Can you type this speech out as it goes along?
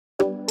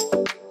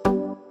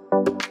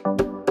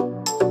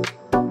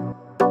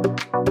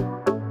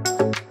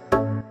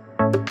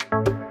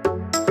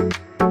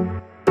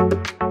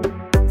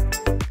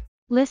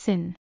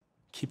Listen.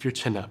 Keep your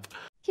chin up.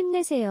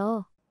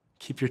 힘내세요.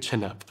 Keep your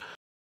chin up.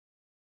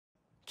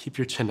 Keep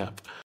your chin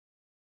up.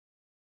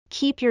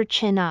 Keep your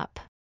chin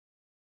up.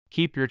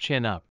 Keep your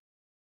chin up.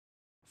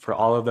 For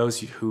all of those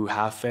who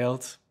have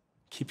failed,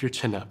 keep your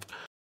chin up.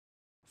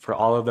 For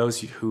all of those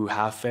who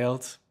have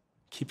failed,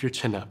 keep your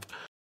chin up.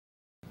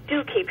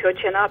 Do keep your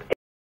chin up.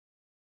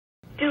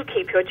 Do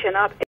keep your chin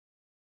up.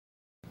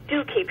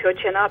 Do keep your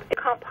chin up. It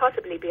can't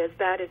possibly be as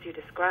bad as you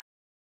describe.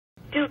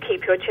 Do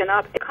keep your chin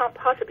up. It can't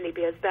possibly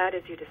be as bad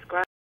as you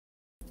describe.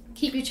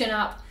 Keep your chin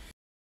up.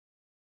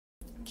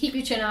 Keep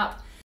your chin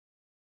up.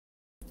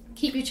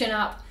 Keep your chin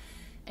up,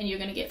 and you're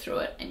going to get through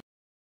it. And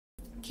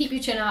keep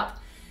your chin up,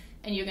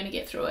 and you're going to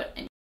get through it.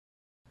 And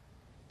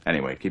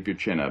anyway, keep your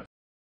chin up.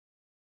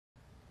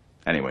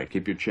 Anyway,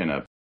 keep your chin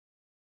up,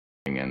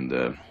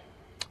 and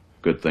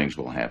good things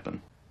will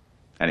happen.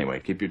 Anyway,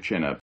 keep your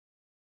chin up,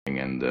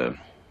 and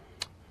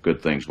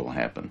good things will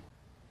happen.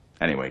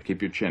 Anyway,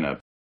 keep your chin up.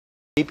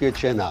 Keep your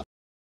chin up.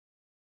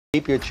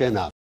 Keep your chin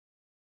up.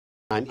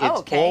 And it's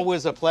okay.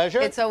 always a pleasure.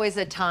 It's always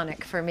a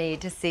tonic for me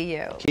to see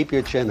you. Keep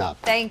your chin up.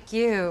 Thank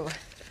you.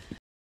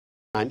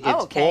 And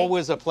it's okay.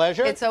 always a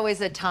pleasure. It's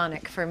always a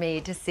tonic for me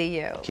to see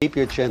you. Keep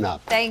your chin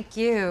up. Thank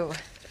you.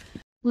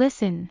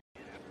 Listen.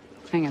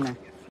 Hang in there.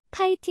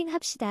 파이팅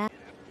합시다.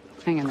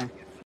 Hang in there.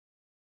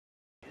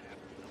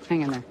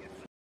 Hang in there.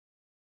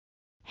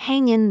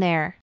 Hang in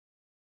there.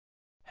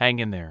 Hang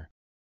in there.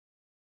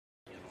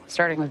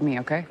 Starting with me,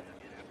 okay?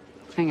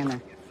 Hang in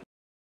there.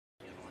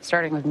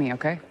 Starting with me,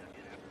 okay?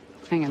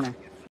 Hang in there.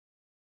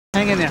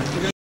 Hang in there.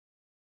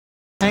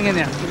 Hang in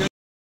there.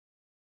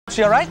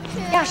 She all right?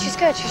 Yeah, she's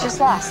good. She's just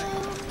lost.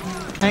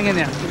 Hang in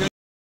there.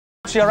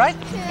 She all right?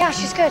 Yeah,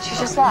 she's good. She's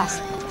just lost.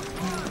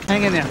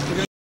 Hang in there.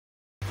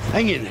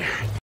 Hang in there.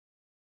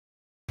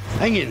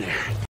 Hang in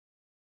there.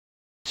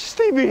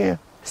 Stay here.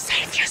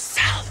 Save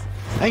yourself.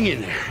 Hang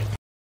in there.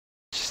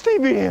 Stay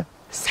here.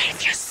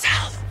 Save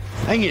yourself.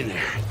 Hang in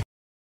there.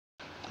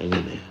 Hang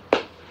in there.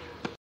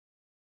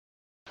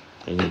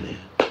 Hang in there.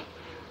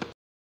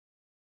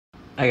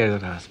 I gotta go to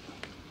the hospital.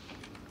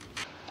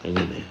 Hang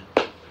in there.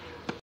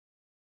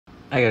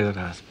 I gotta go to the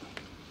hospital.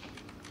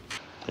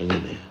 Hang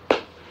in there.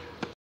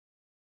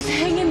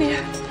 hang in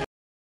there.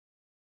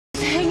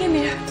 Hang in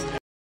there.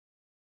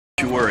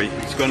 Don't you worry,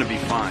 it's going to be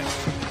fine.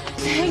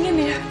 Hang in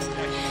there.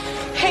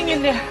 Hang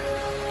in there.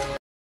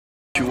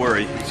 Don't you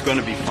worry, it's going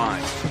to be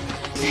fine.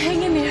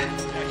 Hang in there.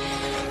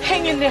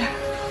 Hang in there.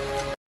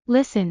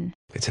 Listen.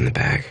 It's in the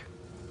bag.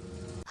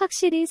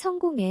 확실히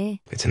성공해.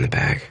 It's in the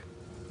bag.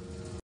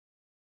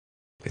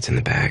 It's in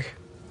the bag.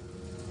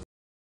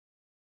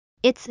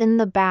 It's in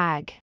the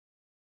bag.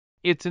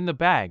 It's in the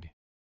bag.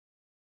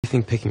 You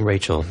think picking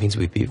Rachel means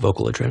we beat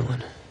vocal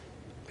adrenaline?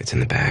 It's in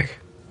the bag.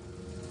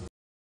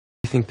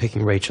 You think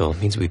picking Rachel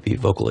means we beat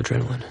vocal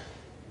adrenaline?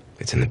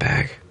 It's in the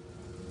bag.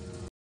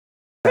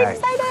 We're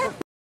excited.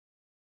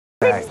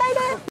 We're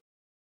excited.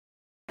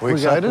 We're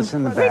excited? It's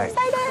in the bag.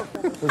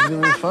 This is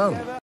gonna be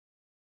fun.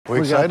 We're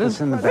excited?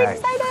 It's in the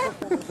bag.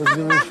 This is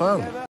gonna be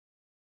fun.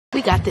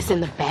 We got this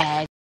in the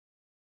bag.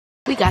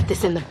 We got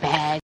this in the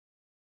bag.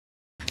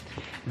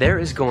 There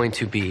is going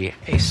to be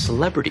a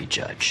celebrity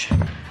judge.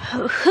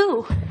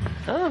 Who?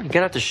 Oh, you're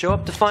gonna have to show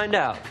up to find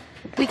out.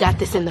 We got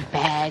this in the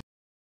bag.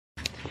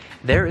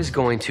 There is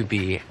going to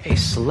be a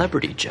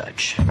celebrity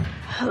judge.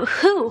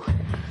 Who?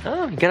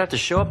 Oh, you're gonna have to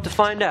show up to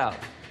find out.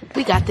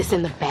 We got this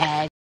in the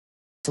bag.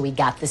 So we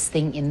got this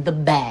thing in the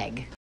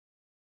bag.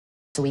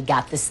 So we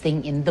got this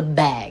thing in the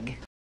bag.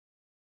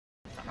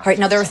 All right,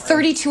 now there are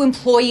 32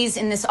 employees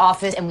in this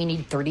office and we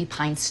need 30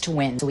 pints to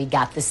win. So we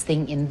got this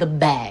thing in the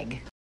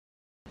bag.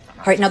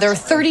 All right, now there are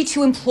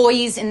 32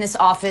 employees in this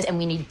office and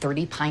we need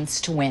 30 pints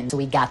to win. So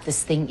we got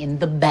this thing in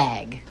the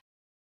bag.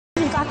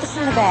 We got this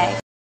in the bag.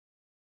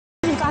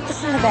 We got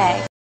this in the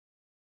bag.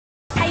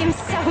 I am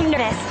so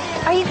nervous.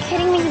 Are you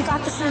kidding me? You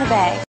got this in the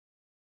bag.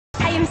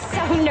 I am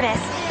so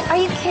nervous. Are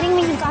you kidding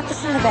me? You got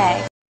this in the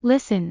bag.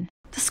 Listen.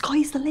 The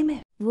sky's the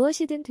limit.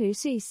 무엇이든 될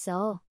수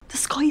있어. The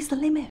sky's the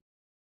limit.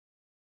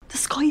 The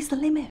sky's the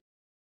limit.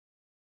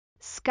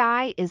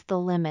 Sky is the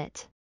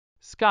limit.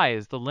 Sky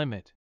is the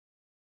limit.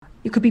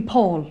 You could be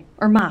Paul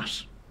or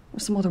Matt or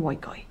some other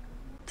white guy.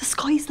 The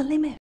sky's the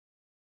limit.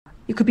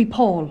 You could be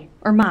Paul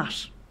or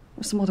Matt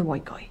or some other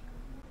white guy.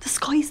 The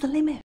sky's the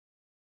limit.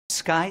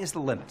 Sky is the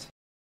limit.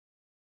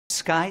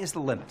 Sky is the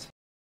limit.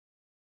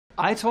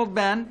 I told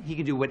Ben he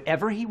can do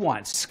whatever he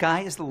wants.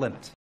 Sky is the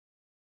limit.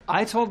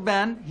 I told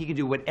Ben he can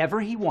do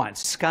whatever he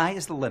wants. Sky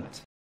is the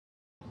limit.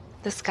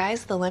 The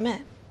sky's the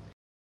limit.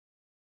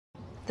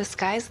 The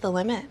sky's the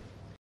limit.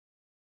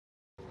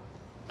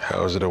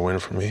 How is it a win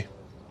for me?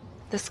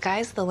 The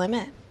sky's the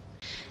limit.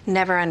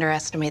 Never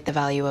underestimate the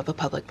value of a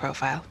public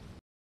profile.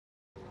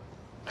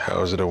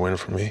 How is it a win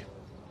for me?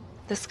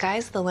 The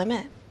sky's the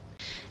limit.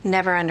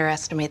 Never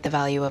underestimate the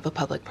value of a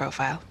public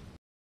profile.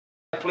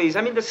 Please,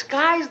 I mean, the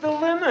sky's the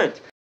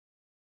limit.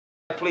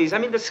 Please, I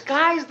mean, the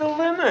sky's the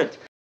limit.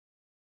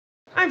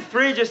 I'm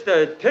free just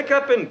to pick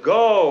up and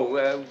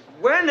go,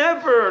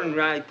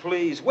 whenever I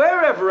please,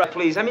 wherever I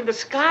please. I mean, the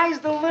sky's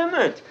the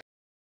limit.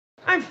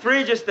 I'm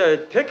free just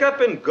to pick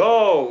up and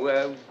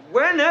go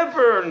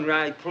whenever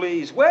I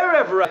please,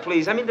 wherever I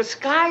please. I mean, the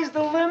sky's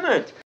the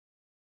limit.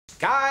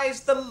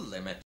 Sky's the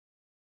limit.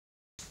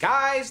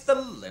 Sky's the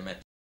limit.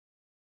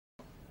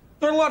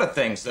 There are a lot of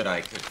things that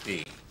I could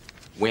be.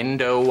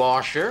 Window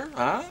washer,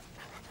 huh?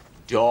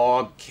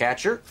 Dog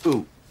catcher,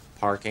 ooh,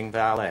 parking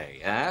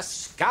valet.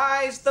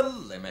 Sky's the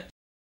limit.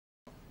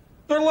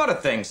 There are a lot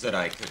of things that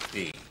I could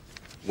be.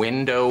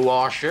 Window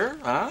washer,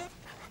 huh?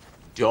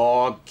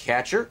 Dog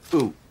catcher,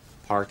 ooh,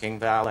 parking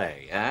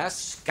valet.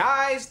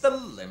 Sky's the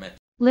limit.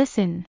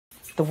 Listen.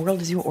 The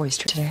world is your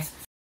oyster today.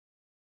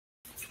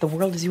 The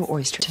world is your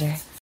oyster today.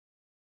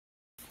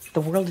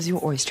 The world is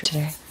your oyster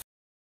today.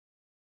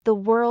 The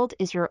world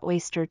is your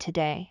oyster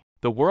today.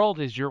 The world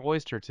is your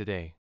oyster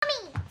today.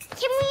 Mommy,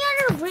 can we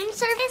order room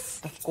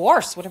service? Of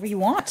course, whatever you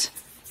want.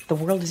 The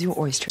world is your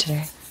oyster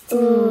today.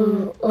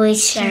 Ooh,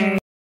 oyster. Mommy,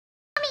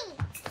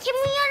 can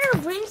we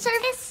order room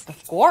service?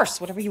 Of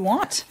course, whatever you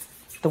want.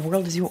 The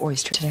world is your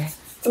oyster today.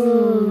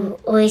 Ooh,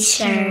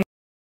 oyster.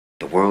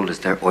 The world is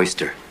their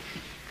oyster.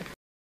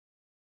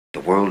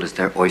 The world is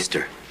their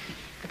oyster.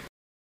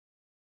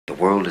 The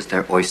world is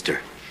their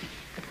oyster.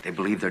 They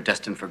believe they're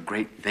destined for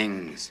great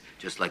things,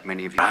 just like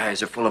many of your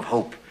eyes are full of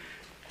hope,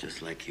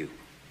 just like you.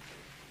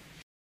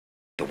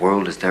 The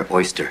world is their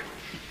oyster.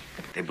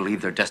 They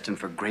believe they're destined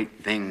for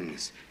great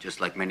things,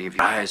 just like many of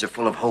your eyes are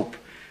full of hope,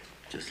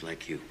 just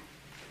like you.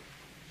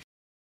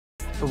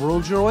 The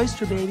world's your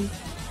oyster, baby.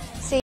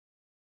 See.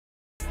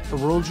 The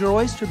world's your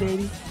oyster,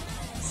 baby.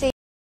 See.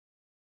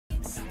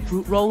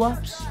 Fruit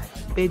roll-ups,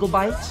 bagel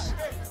bites,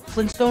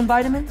 Flintstone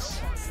vitamins.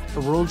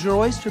 The world's your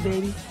oyster,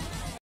 baby.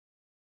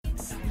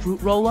 Fruit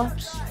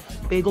roll-ups,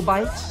 bagel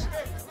bites,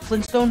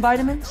 Flintstone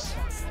vitamins.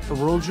 The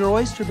world's your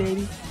oyster,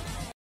 baby.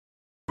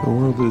 The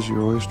world is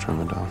your oyster,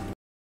 madame.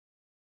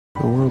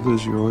 The world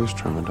is your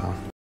oyster, madame.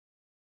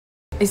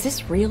 Is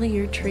this really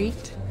your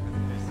treat?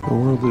 The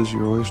world is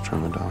your oyster,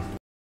 madame.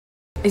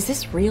 Is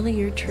this really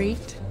your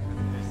treat?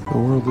 The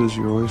world is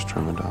your oyster,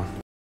 madame.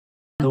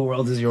 The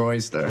world is your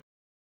oyster.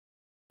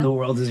 The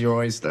world is your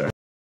oyster.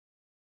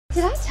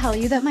 Did I tell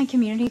you that my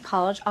community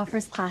college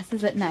offers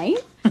classes at night?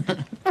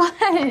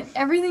 What?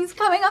 Everything's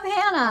coming up,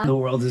 Hannah. The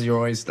world is your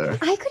oyster.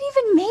 I could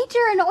even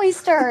major in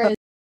oysters.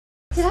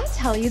 Did I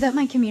tell you that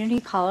my community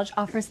college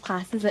offers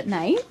classes at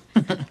night?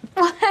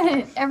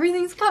 What?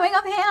 Everything's coming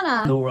up,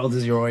 Hannah. The world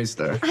is your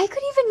oyster. I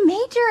could even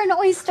major in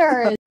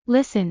oysters.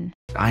 Listen.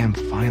 I am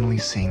finally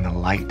seeing the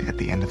light at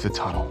the end of the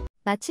tunnel.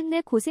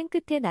 마침내 고생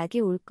끝에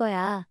낙이 올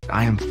거야.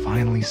 I am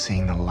finally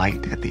seeing the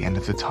light at the end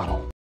of the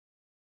tunnel.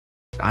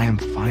 I am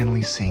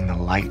finally seeing the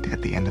light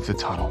at the end of the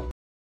tunnel.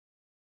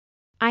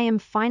 I am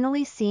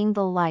finally seeing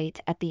the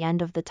light at the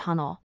end of the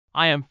tunnel.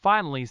 I am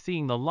finally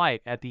seeing the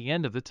light at the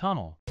end of the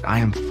tunnel. I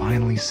am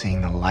finally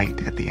seeing the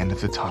light at the end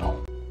of the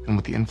tunnel. And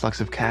with the influx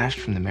of cash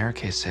from the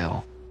Marrakech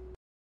sale,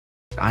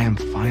 I am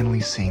finally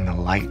seeing the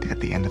light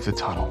at the end of the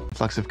tunnel.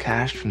 Influx of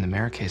cash from the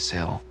Marrakech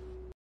sale.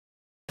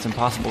 It's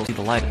impossible to see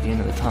the light at the end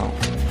of the tunnel.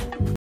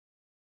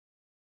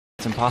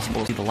 It's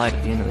impossible to see the light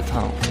at the end of the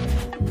tunnel.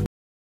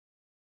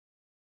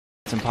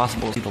 It's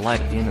impossible to see the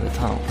light at the end of the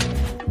tunnel.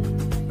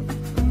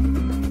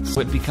 So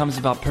it becomes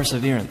about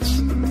perseverance.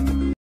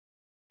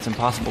 It's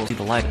impossible to see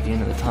the light at the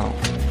end of the tunnel.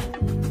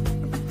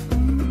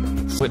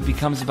 So it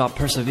becomes about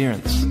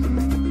perseverance.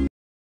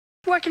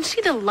 Where I can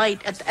see the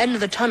light at the end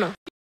of the tunnel.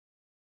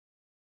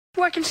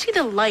 Where I can see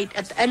the light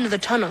at the end of the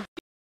tunnel.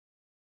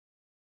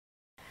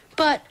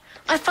 But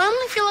I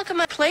finally feel like I'm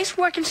at a place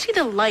where I can see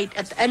the light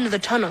at the end of the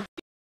tunnel.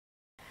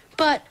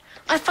 But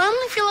I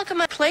finally feel like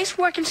I'm at a place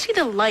where I can see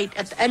the light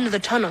at the end of the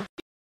tunnel.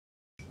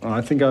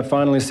 I think I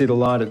finally see the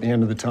light at the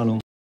end of the tunnel.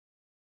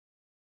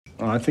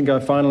 I think I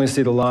finally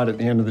see the light at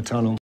the end of the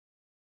tunnel.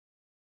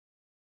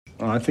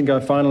 I think I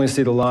finally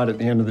see the light at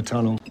the end of the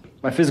tunnel.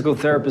 My physical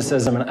therapist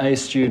says I'm an A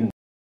student.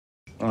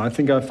 I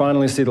think I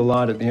finally see the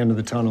light at the end of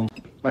the tunnel.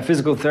 My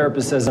physical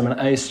therapist says I'm an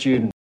A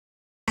student.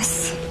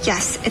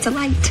 Yes, it's a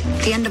light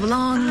at the end of a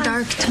long,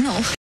 dark tunnel.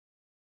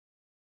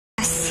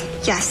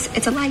 Yes,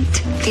 it's a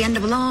light at the end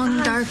of a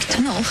long, dark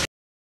tunnel.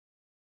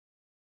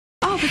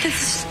 Oh, but that's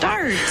a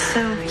start,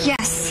 so...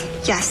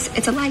 Yes,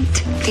 it's a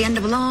light at the end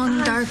of a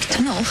long, dark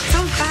tunnel.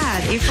 So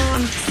bad, April,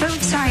 I'm so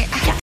sorry.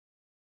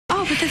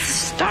 Oh, but that's a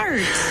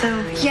start,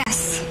 so...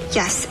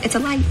 Yes, it's a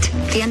light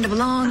at the end of a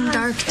long,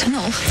 dark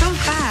tunnel. So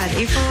bad,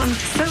 April, I'm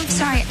so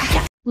sorry.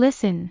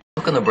 Listen.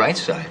 Look on the bright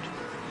side.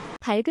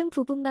 밝은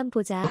부분만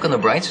보자. Look on the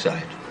bright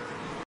side.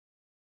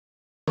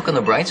 Look on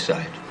the bright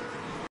side.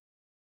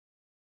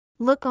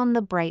 Look on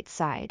the bright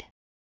side.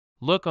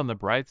 Look on the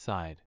bright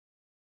side.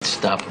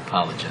 Stop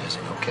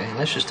apologizing, okay?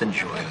 Let's just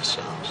enjoy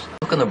ourselves.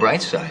 Look on the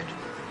bright side.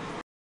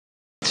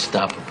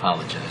 Stop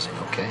apologizing,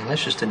 okay?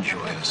 Let's just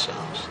enjoy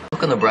ourselves.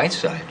 Look on the bright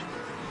side.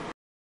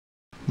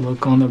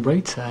 Look on the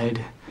bright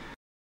side.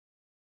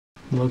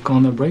 Look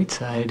on the bright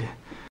side.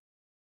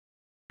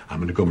 I'm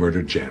gonna go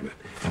murder Janet,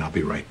 and I'll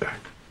be right back.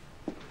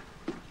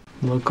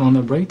 Look on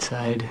the bright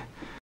side.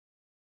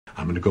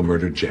 I'm gonna go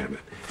murder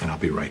Janet, and I'll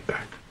be right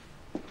back.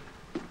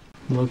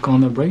 Look on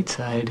the bright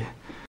side.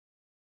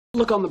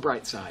 Look on the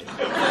bright side.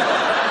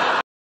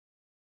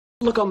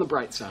 Look on the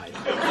bright side.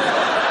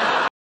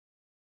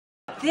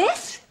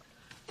 This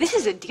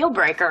is a deal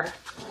breaker.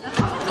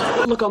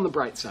 Look on the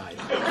bright side.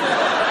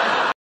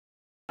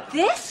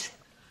 This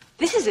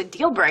is a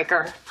deal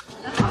breaker.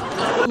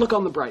 Look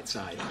on the bright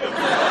side.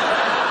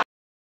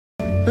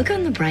 Look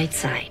on the bright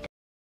side.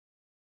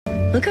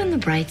 Look on the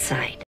bright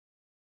side.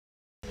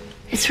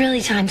 It's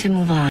really time to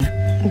move on.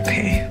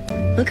 Okay.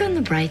 Look on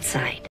the bright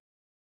side.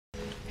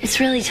 It's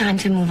really time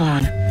to move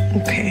on.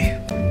 Okay.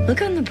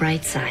 Look on the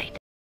bright side.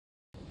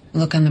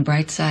 Look on the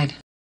bright side.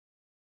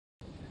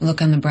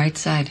 Look on the bright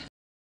side.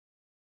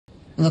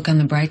 Look on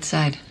the bright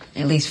side.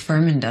 At least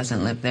Furman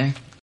doesn't live there.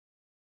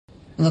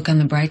 Look on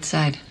the bright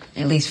side.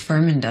 At least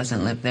Furman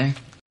doesn't live there.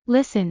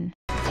 Listen.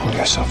 Pull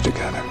yourself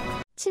together.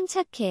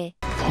 침착해.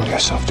 Pull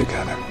yourself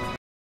together.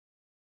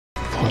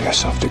 Pull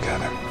yourself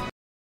together.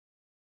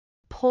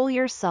 Pull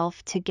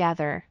yourself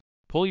together.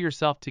 Pull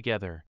yourself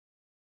together.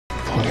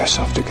 Pull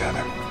yourself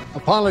together.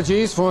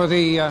 Apologies for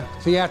the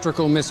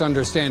theatrical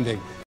misunderstanding.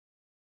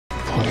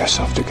 Pull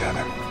yourself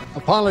together.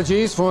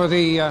 Apologies for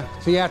the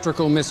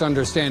theatrical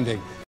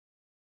misunderstanding.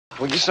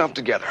 Pull yourself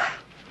together.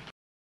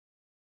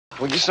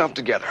 Pull yourself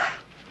together.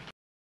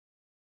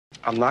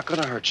 I'm not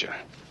gonna hurt you.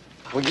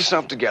 Pull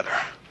yourself together.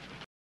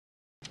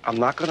 I'm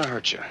not gonna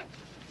hurt you.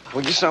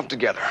 Pull yourself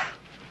together.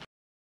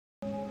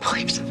 Pull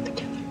yourself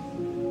together.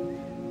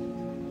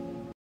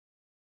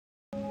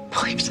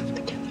 Pull yourself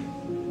together.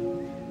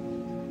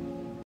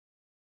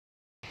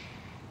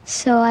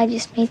 So I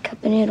just made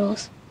cup of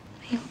noodles.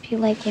 I hope you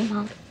like it,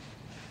 Mom.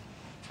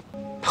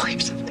 Pull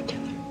yourself together.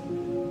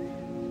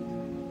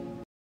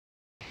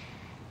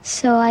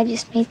 So I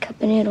just made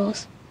cup of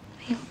noodles.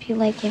 I hope you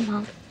like it,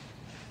 Mom.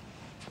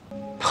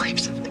 Pull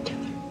yourself together.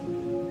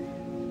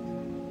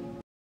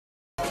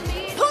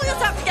 Pull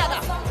yourself together.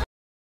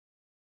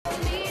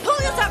 Pull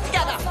yourself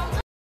together.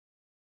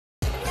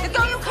 The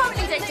girl you're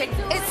currently dating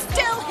is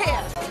still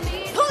here.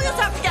 Pull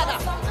yourself together.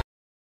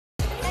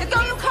 The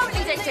girl you're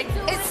currently dating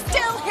is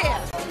still here.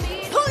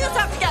 Pull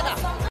yourself together.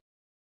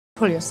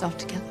 Pull yourself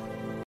together.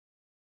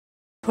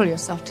 Pull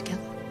yourself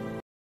together.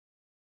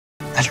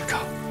 Let her go.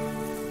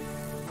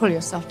 Pull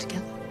yourself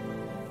together.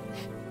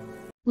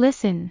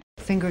 Listen.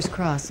 Fingers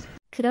crossed.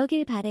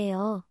 그러길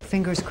바래요.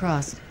 Fingers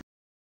crossed.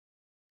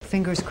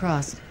 Fingers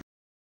crossed.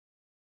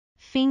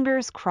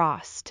 Fingers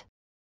crossed.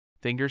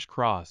 Fingers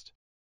crossed.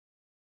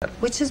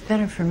 Which is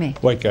better for me?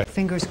 White guy.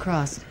 Fingers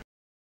crossed.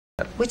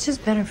 Which is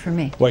better for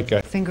me? White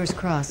guy. Fingers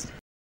crossed.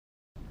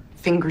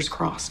 Fingers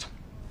crossed.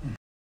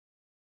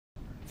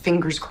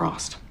 Fingers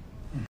crossed.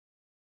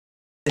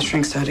 The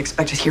shrink said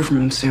expect to hear from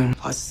him soon.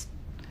 Plus,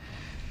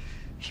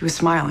 he was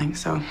smiling,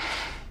 so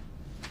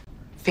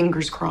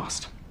fingers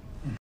crossed.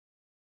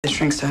 The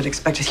shrink said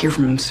expect to hear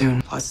from him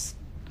soon. Plus,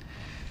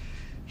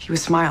 he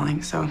was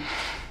smiling, so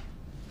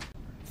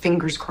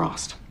fingers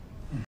crossed.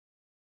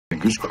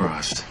 Fingers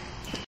crossed.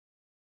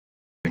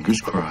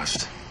 Fingers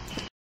crossed.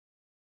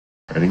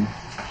 Ready?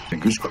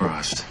 Fingers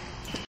crossed.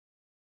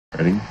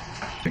 Ready?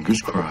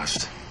 Fingers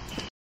crossed.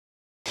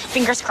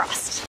 Fingers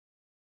crossed.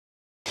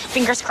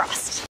 Fingers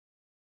crossed.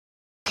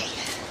 Okay.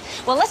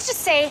 Well, let's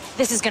just say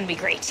this is going to be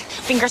great.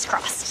 Fingers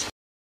crossed.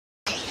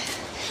 Okay.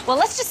 Well,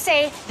 let's just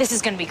say this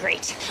is going to be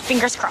great.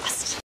 Fingers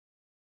crossed.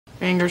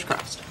 Fingers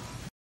crossed.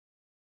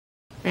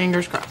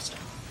 Fingers crossed.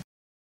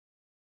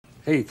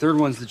 Hey, third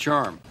one's the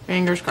charm.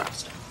 Fingers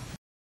crossed.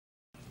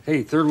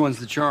 Hey, third one's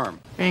the charm.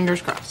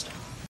 Fingers crossed.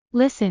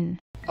 Listen.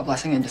 A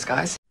blessing in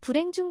disguise.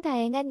 불행 중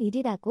다행한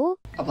일이라고.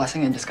 A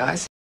blessing in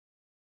disguise.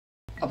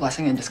 A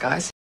blessing in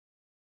disguise.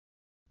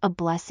 A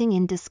blessing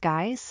in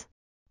disguise?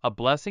 A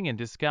blessing in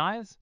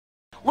disguise?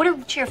 What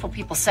do cheerful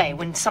people say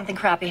when something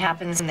crappy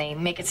happens and they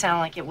make it sound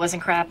like it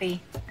wasn't crappy?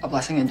 A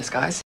blessing in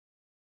disguise.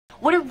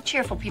 What do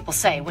cheerful people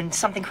say when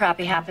something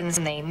crappy happens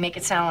and they make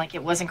it sound like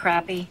it wasn't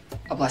crappy?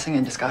 A blessing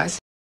in disguise.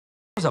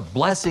 There's a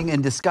blessing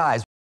in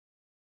disguise.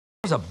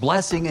 There's a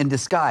blessing in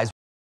disguise.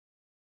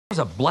 There's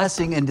a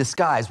blessing in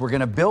disguise. We're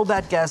going to build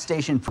that gas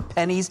station for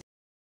pennies.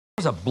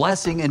 There's a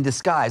blessing in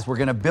disguise. We're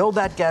going to build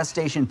that gas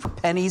station for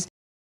pennies.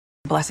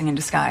 Blessing in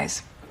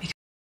disguise.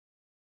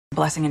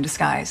 Blessing in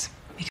disguise.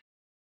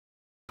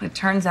 It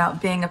turns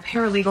out being a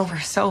paralegal for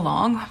so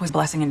long was a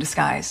blessing in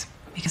disguise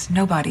because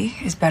nobody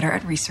is better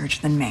at research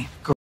than me.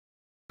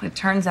 It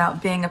turns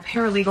out being a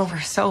paralegal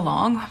for so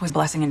long was a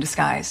blessing in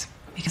disguise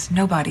because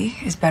nobody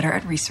is better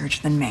at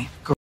research than me.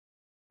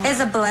 Is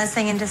a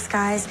blessing in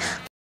disguise.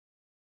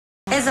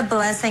 Is a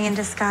blessing in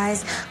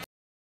disguise.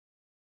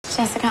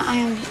 Jessica, I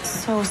am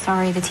so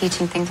sorry the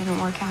teaching thing didn't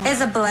work out.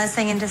 Is a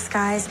blessing in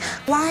disguise.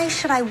 Why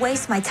should I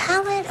waste my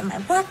talent and my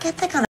work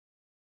ethic on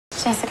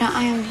Jessica,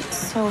 I am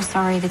so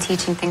sorry the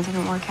teaching thing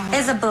didn't work out.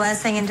 Is a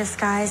blessing in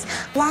disguise.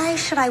 Why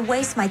should I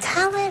waste my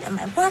talent and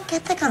my work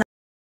ethic on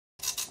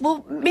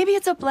Well, maybe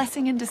it's a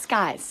blessing in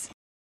disguise.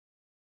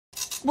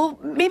 Well,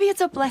 maybe it's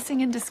a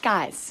blessing in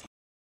disguise.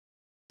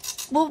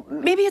 Well,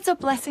 maybe it's a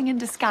blessing in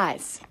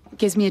disguise. It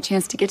gives me a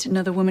chance to get to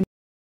know the woman.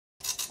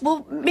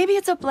 Well, maybe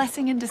it's a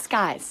blessing in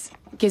disguise.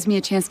 It gives me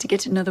a chance to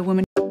get to know the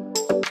woman.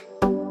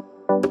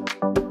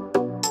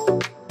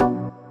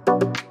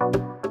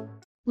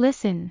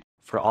 Listen.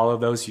 For all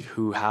of those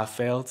who have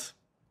failed,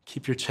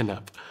 keep your chin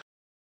up.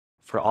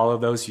 For all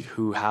of those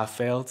who have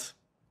failed,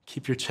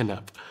 keep your chin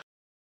up.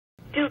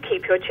 Do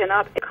keep your chin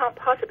up. It can't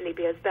possibly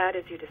be as bad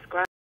as you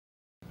describe.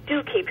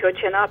 Do keep your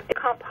chin up. It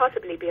can't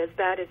possibly be as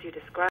bad as you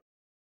describe.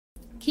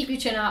 Keep your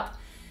chin up,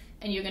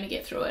 and you're going to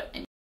get through it.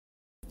 And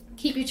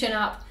keep your chin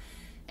up,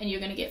 and you're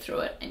going to get through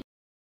it.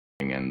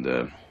 And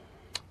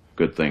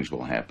good things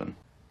will happen.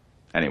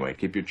 Anyway,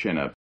 keep your chin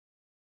up,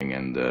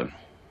 and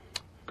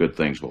good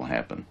things will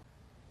happen.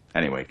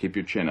 Anyway, keep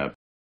your chin up.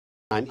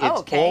 And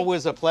it's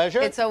always a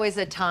pleasure. It's always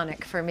a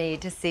tonic for me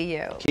to see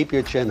you. Keep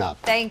your chin up.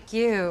 Thank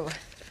you.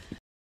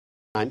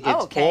 And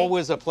it's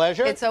always a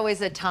pleasure. It's always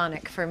a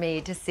tonic for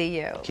me to see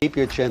you. Keep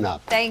your chin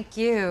up. Thank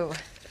you.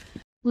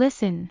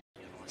 Listen.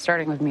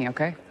 Starting with me,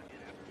 okay?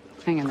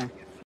 Hang in there.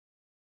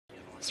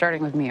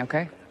 Starting with me,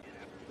 okay?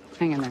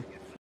 Hang in there.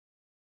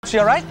 She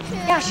all right?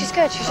 Yeah, she's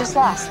good. She's just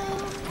lost.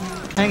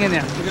 Hang in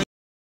there.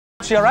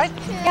 She all right?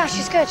 Yeah,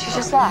 she's good. She's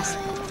just lost.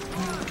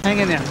 Hang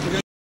in there.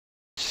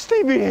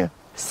 Stay here.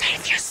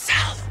 Save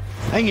yourself.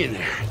 Hang in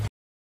there.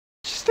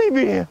 Stay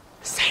here.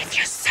 Save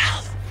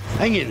yourself.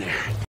 Hang in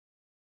there.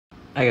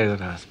 I gotta go to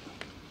the hospital.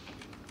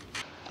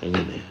 Hang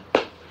in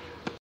there.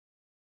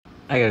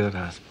 I gotta go to the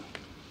hospital.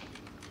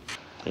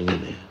 Hang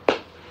in there.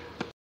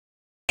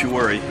 Don't you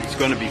worry, it's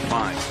gonna be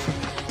fine.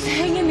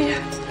 Hang in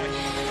there.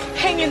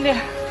 Hang in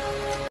there.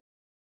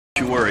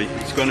 Don't you worry,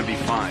 it's gonna be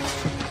fine.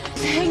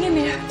 Hang in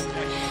there.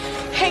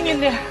 Hang in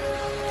there.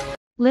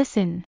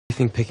 Listen. I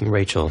think picking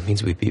Rachel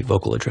means we beat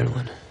vocal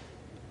adrenaline.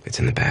 It's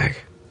in the bag.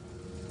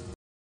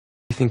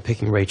 I think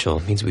picking Rachel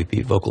means we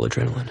beat vocal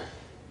adrenaline.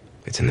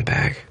 It's in the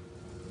bag.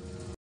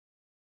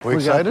 We're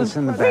excited? It's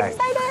in the bag.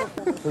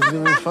 This is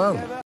gonna be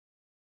fun.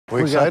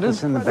 We're excited?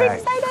 It's in the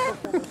bag.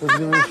 This is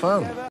gonna be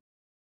fun.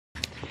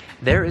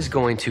 There is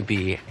going to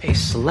be a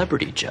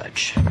celebrity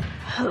judge.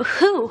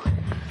 Who?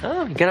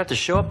 Oh, you're gonna have to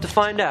show up to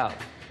find out.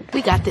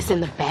 We got this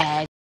in the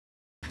bag.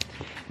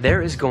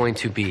 There is going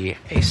to be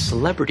a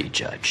celebrity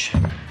judge.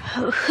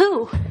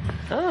 Who?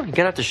 Oh, you're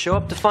gonna have to show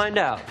up to find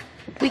out.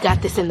 We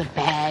got this in the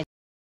bag.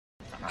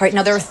 All right,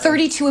 now there are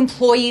 32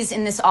 employees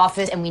in this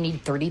office, and we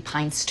need 30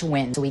 pints to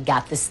win. So we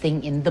got this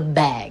thing in the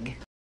bag.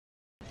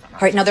 All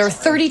right, now there are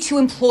 32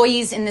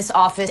 employees in this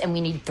office, and we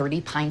need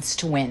 30 pints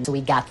to win. So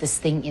we got this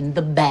thing in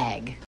the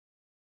bag.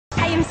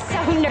 I am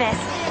so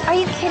nervous. Are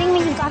you kidding me?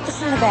 You got this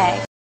in the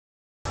bag.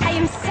 I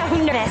am so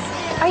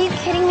nervous. Are you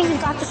kidding me? You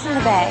got this in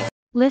the bag.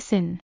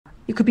 Listen.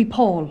 You could be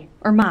Paul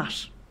or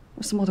Matt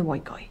or some other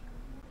white guy.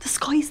 The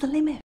sky's the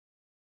limit.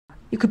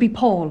 You could be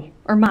Paul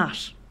or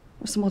Matt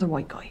or some other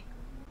white guy.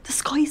 The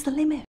sky's the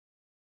limit.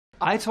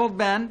 I told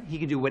Ben he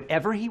can do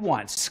whatever he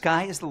wants.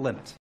 Sky is the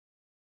limit.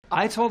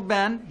 I told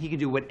Ben he can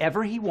do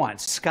whatever he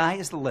wants. Sky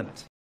is the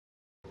limit.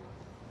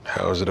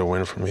 How is it a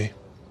win for me?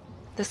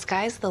 The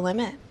sky's the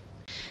limit.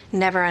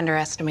 Never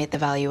underestimate the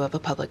value of a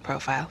public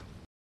profile.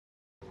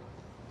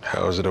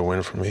 How is it a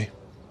win for me?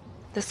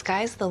 The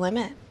sky's the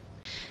limit.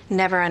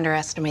 Never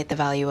underestimate the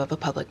value of a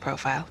public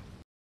profile.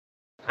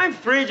 I'm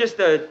free just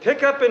to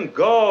pick up and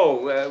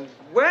go,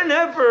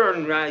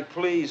 whenever I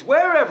please,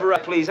 wherever I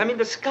please. I mean,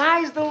 the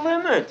sky's the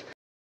limit.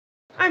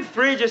 I'm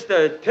free just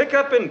to pick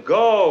up and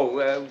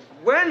go,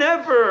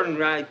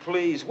 whenever I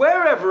please,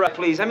 wherever I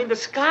please. I mean, the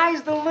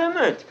sky's the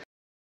limit.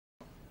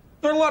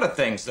 There are a lot of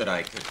things that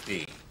I could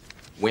be.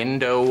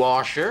 Window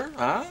washer,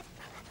 huh?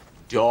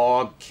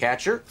 Dog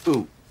catcher,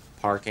 ooh,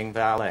 parking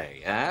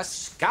valet.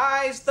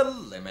 Sky's the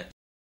limit.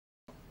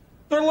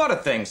 There are a lot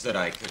of things that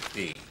I could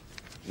be.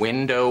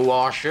 Window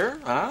washer,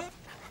 huh?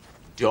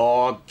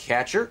 Dog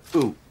catcher,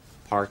 ooh,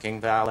 parking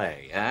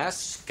valet.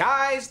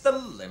 Sky's the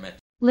limit.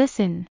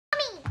 Listen.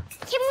 Mommy,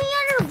 can we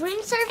order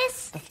room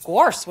service? Of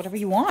course, whatever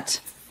you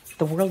want.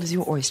 The world is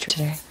your oyster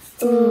today.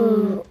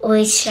 Ooh,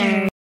 oyster.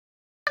 Mommy,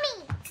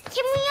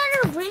 can we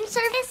order room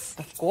service?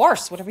 Of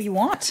course, whatever you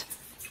want.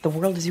 The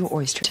world is your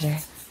oyster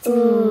today.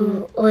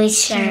 Ooh,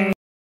 oyster.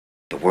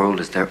 The world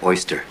is their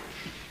oyster.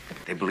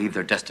 They believe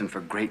they're destined for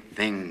great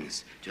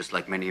things, just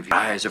like many of your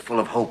eyes are full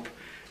of hope,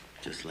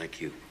 just like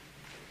you.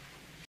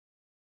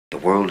 The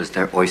world is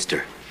their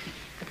oyster.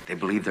 They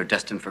believe they're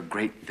destined for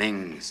great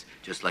things,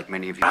 just like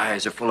many of your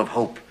eyes are full of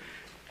hope,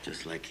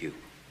 just like you.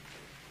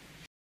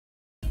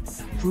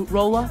 Fruit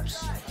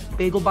roll-ups,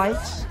 bagel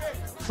bites,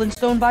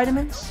 Flintstone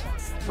vitamins.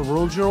 The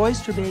world's your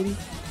oyster, baby.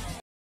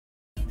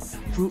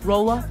 Fruit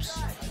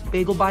roll-ups,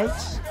 bagel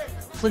bites,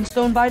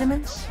 Flintstone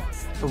vitamins.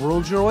 The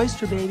world's your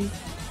oyster, baby.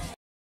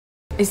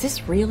 Is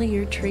this really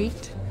your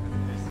treat?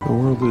 The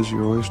world is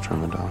your oyster,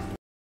 madame.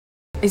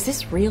 Is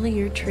this really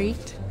your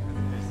treat?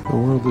 The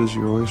world is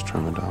your oyster,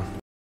 madame.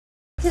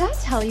 Did I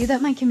tell you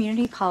that my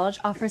community college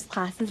offers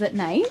classes at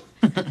night?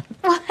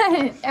 What?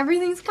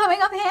 Everything's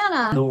coming up,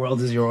 Hannah. The world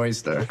is your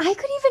oyster. I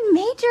could even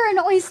major in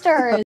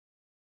oysters.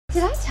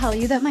 Did I tell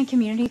you that my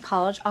community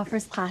college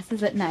offers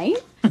classes at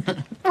night?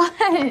 What?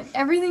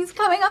 Everything's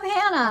coming up,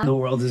 Hannah. The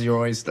world is your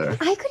oyster.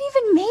 I could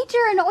even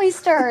major in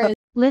oysters.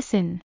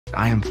 Listen.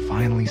 I am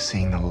finally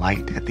seeing the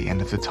light at the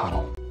end of the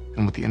tunnel.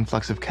 And with the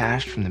influx of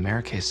cash from the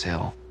Marrakesh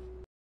sale,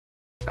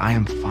 I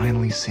am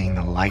finally seeing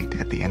the light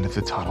at the end of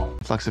the tunnel.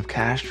 Flecks of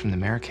cash from the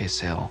Marrakech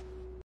sale.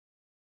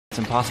 It's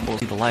impossible to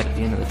see the light at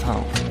the end of the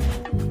tunnel.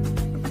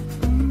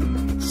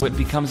 So it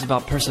becomes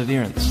about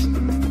perseverance.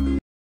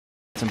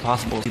 It's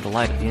impossible to see the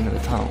light at the end of the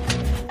tunnel.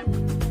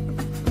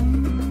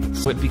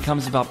 So it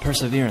becomes about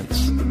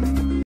perseverance.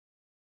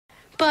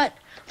 But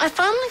I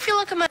finally feel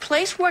like I'm at a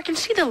place where I can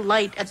see the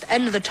light at the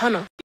end of the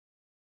tunnel.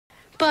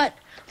 But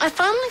I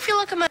finally feel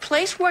like I'm at a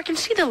place where I can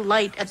see the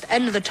light at the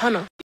end of the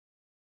tunnel.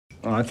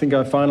 I think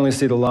I finally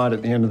see the light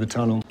at the end of the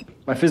tunnel.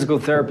 My physical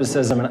therapist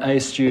says I'm an A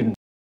student.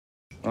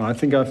 I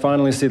think I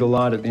finally see the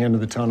light at the end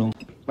of the tunnel.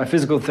 My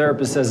physical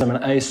therapist says I'm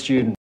an A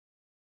student.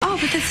 Oh,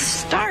 but it's a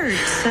start,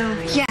 so...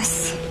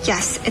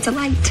 Yes, it's a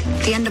light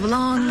at the end of a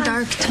long,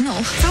 dark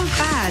tunnel. So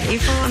bad,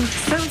 April. I'm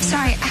so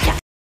sorry.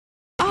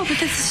 Oh, but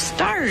it's a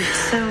start,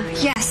 so...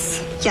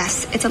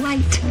 Yes, it's a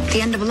light at the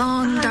end of a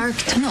long, dark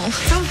tunnel.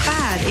 So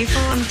bad,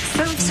 April. I'm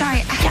so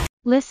sorry.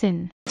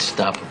 Listen.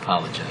 Stop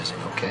apologizing,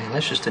 okay?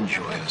 Let's just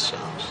enjoy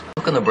ourselves.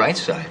 Look on the bright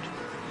side.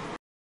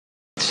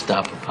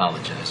 Stop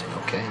apologizing,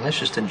 okay? Let's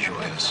just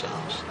enjoy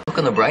ourselves. Look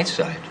on the bright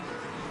side.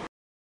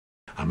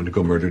 I'm gonna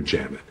go murder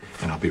Janet,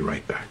 and I'll be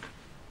right back.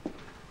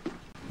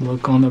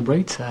 Look on the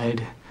bright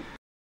side.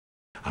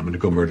 I'm gonna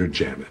go murder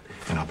Janet,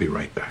 and I'll be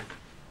right back.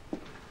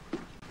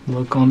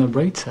 Look on the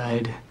bright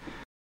side.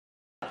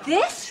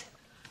 This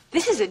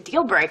is a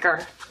deal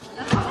breaker.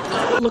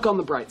 Look on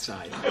the bright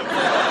side.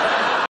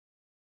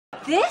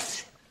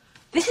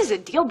 This is a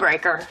deal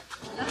breaker.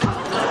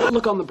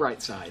 Look on the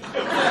bright side.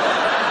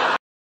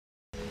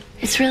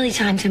 It's really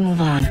time to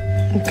move on.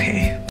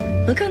 Okay.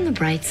 Look on the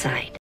bright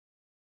side.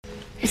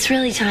 It's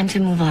really time to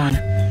move on.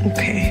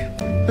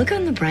 Okay. Look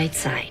on the bright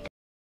side.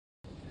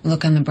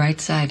 Look on the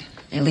bright side.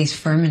 At least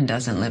Furman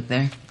doesn't live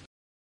there.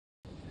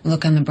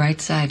 Look on the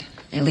bright side.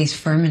 At least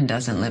Furman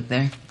doesn't live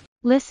there.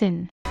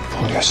 Listen.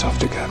 Pull yourself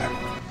together.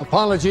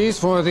 Apologies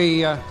for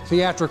the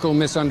theatrical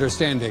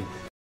misunderstanding.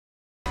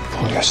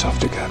 Pull yourself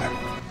together.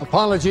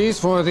 Apologies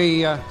for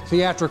the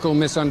theatrical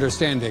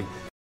misunderstanding.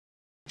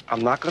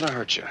 I'm not gonna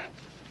hurt you.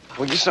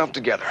 Pull yourself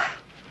together.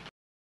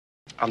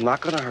 I'm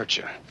not gonna hurt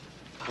you.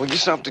 Pull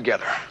yourself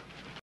together.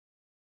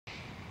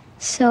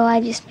 So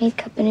I just made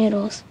cup of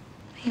noodles.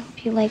 I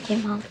hope you like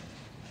it, Mom.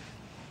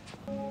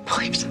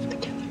 Pull yourself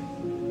together.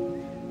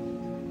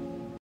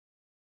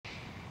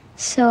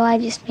 So I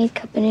just made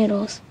cup of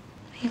noodles.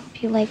 I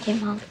hope you like it,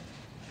 Mom.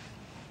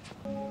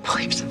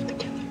 Pull yourself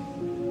together.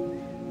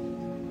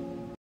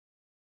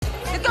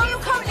 The girl you're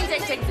currently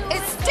dating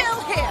is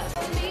still here.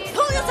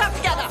 Pull yourself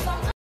together.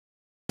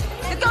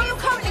 The girl you're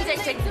currently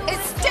dating is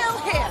still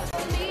here.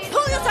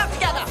 Pull yourself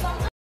together.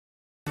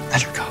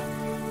 Let her go.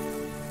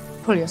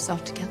 Pull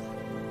yourself together.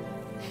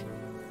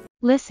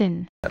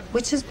 Listen.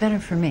 Which is better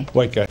for me?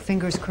 White guy.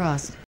 Fingers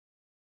crossed.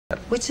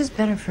 Which is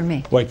better for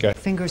me? White guy.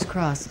 Fingers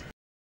crossed.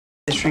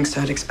 The shrink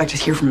said expect to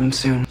hear from him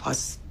soon.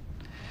 Plus,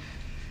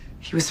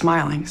 he was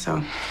smiling,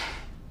 so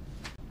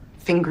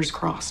fingers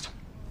crossed.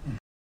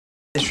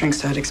 The shrink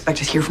said expect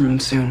to hear from him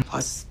soon.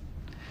 Plus,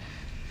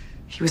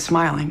 he was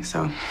smiling,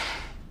 so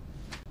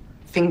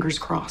fingers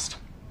crossed.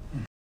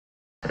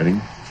 Ready?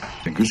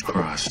 Fingers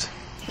crossed.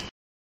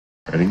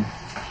 Ready?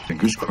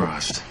 Fingers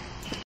crossed.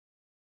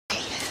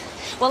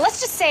 Well, let's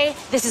just say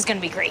this is going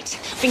to be great.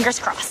 Fingers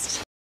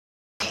crossed.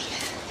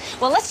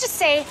 Well, let's just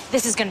say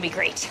this is going to be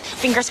great.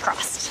 Fingers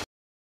crossed.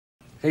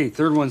 Hey,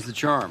 third one's the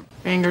charm.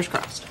 Fingers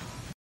crossed.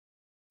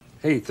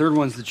 Hey, third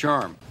one's the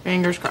charm.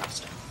 Fingers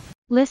crossed.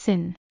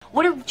 Listen.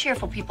 What do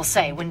cheerful people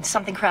say when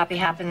something crappy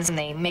happens and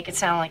they make it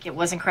sound like it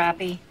wasn't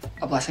crappy?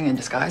 A blessing in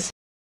disguise.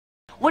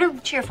 What do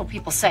cheerful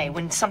people say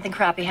when something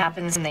crappy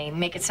happens and they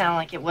make it sound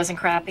like it wasn't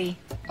crappy?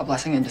 A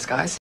blessing in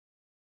disguise.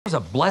 It was a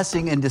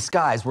blessing in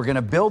disguise. We're going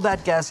to build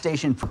that gas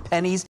station for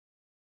pennies.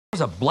 It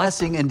was a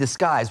blessing in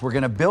disguise. We're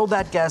going to build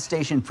that gas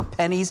station for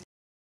pennies.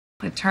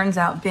 It turns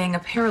out being a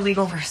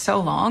paralegal for so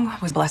long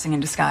was a blessing in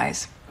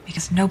disguise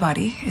because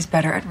nobody is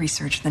better at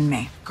research than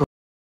me.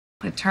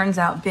 It turns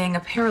out being a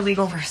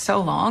paralegal for so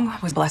long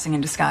was a blessing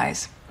in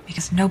disguise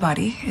because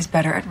nobody is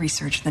better at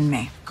research than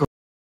me.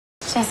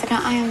 Jessica,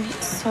 I am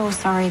so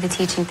sorry the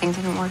teaching thing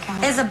didn't work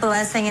out. It's a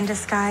blessing in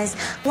disguise.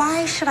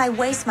 Why should I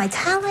waste my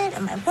talent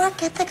and my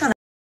work ethic on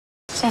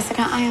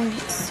Jessica, I am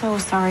so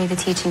sorry the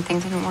teaching thing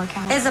didn't work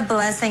out. It's a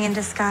blessing in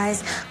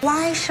disguise.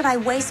 Why should I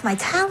waste my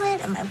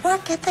talent and my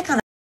work ethic on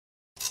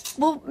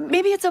Well,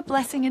 maybe it's a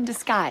blessing in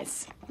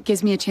disguise. It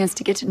gives me a chance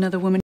to get to know the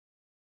woman.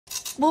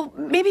 Well,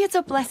 maybe it's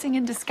a blessing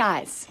in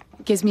disguise.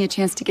 It gives me a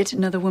chance to get to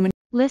know the woman.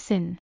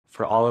 Listen.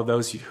 For all of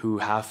those who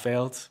have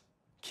failed,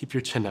 keep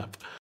your chin up.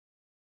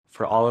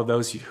 For all of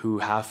those who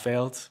have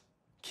failed,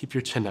 keep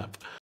your chin up.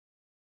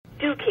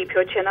 Do keep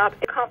your chin up.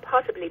 It can't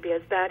possibly be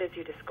as bad as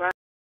you describe.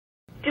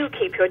 Do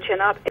keep your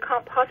chin up. It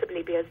can't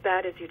possibly be as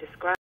bad as you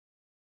describe.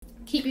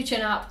 Keep your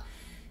chin up,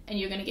 and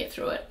you're going to get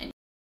through it. And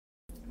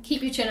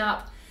keep your chin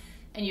up,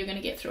 and you're going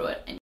to get through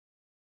it.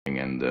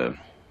 And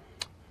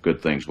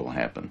good things will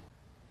happen.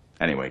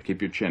 Anyway,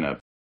 keep your chin up,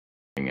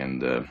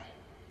 and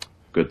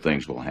good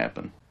things will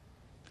happen.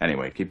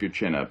 Anyway, keep your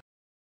chin up.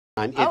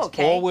 It's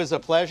always a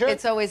pleasure.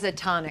 It's always a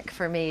tonic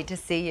for me to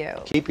see you.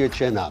 Keep your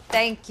chin up.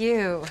 Thank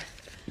you.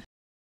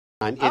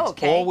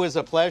 It's always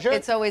a pleasure.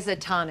 It's always a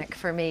tonic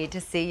for me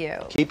to see you.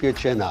 Keep your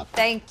chin up.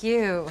 Thank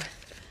you.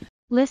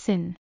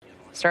 Listen.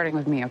 Starting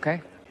with me,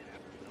 okay?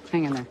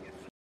 Hang in there.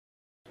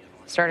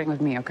 Starting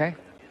with me, okay?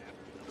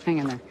 Hang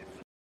in there.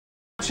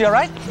 She all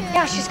right?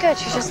 Yeah, she's good.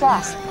 She's just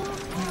lost.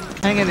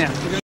 Hang in there.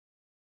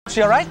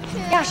 She all right?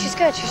 Yeah, she's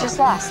good. She's just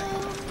lost.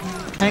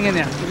 Hang in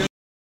there.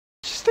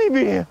 Stay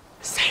here.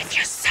 Save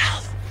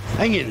yourself.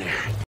 Hang in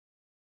there.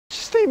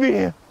 Stay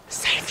here.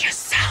 Save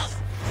yourself.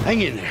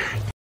 Hang in there.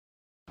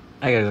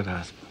 I gotta go to the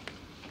hospital.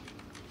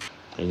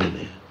 Hang in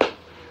there.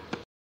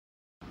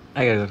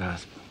 I gotta go to the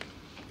hospital.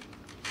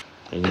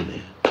 Hang in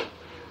there.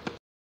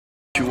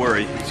 Don't you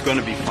worry, it's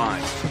gonna be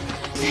fine.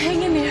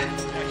 Hang in there.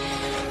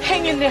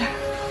 Hang in there.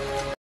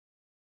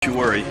 Don't you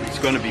worry, it's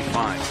gonna be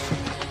fine.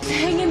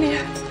 Hang in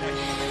there.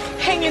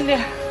 Hang in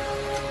there.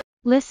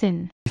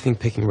 Listen. I think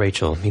picking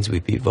Rachel means we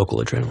beat vocal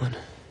adrenaline.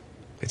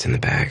 It's in the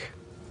bag.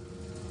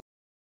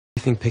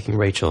 I think picking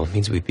Rachel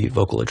means we beat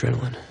vocal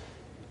adrenaline.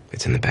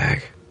 It's in the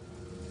bag.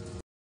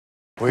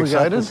 We're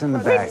excited? It's in the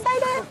bag.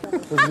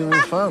 This is gonna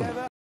be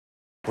fun.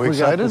 We're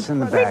excited? It's in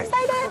the bag.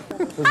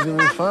 This is gonna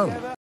be fun.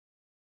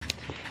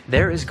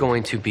 There is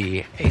going to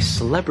be a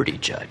celebrity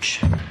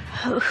judge.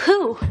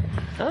 Who?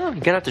 Oh,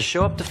 you're gonna have to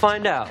show up to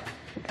find out.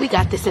 We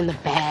got this in the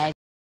bag.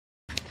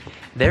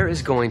 There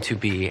is going to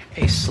be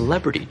a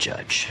celebrity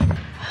judge.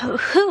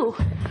 Who?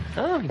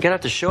 Oh, you're gonna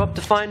have to show up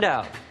to find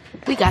out.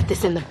 We got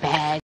this in the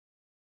bag.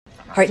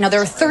 All right, now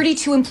there are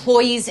 32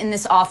 employees in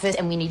this office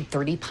and we need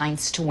 30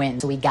 pints to win.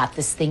 So we got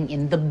this thing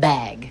in the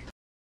bag.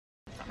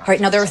 All right,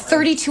 now there are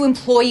 32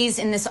 employees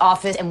in this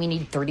office and we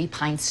need 30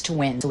 pints to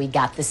win. So we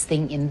got this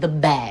thing in the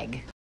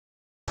bag.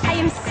 I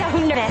am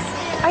so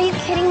nervous. Are you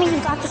kidding me?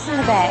 You got this in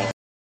the bag.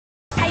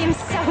 I am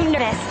so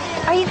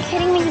nervous. Are you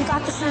kidding me? You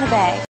got this in the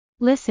bag.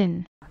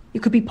 Listen. You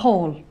could be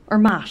Paul or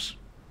Matt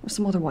or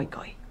some other white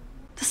guy.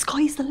 The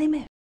sky's the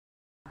limit.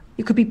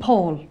 You could be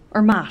Paul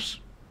or Matt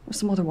or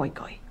some other white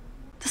guy.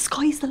 The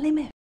sky's the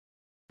limit.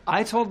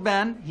 I told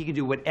Ben he can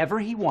do whatever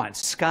he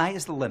wants. Sky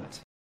is the limit.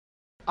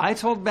 I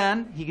told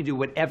Ben he can do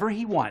whatever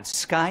he wants.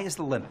 Sky is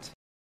the limit.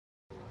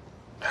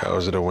 How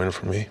is it a win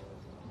for me?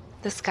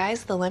 The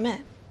sky's the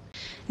limit.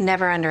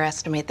 Never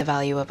underestimate the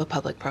value of a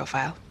public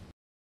profile.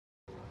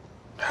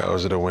 How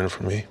is it a win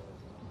for me?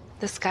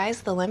 The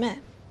sky's the limit.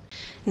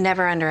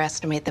 Never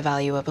underestimate the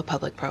value of a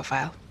public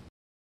profile.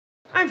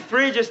 I'm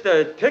free just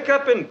to pick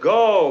up and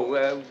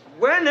go,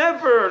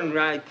 whenever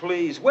I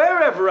please,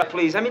 wherever I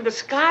please. I mean, the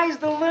sky's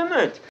the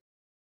limit.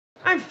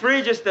 I'm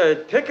free just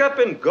to pick up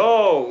and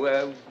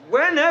go,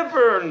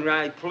 whenever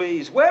I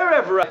please,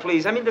 wherever I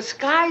please. I mean, the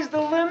sky's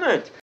the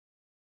limit.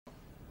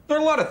 There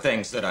are a lot of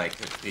things that I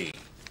could be.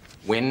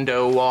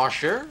 Window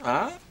washer,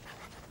 huh?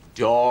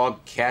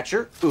 Dog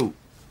catcher, ooh,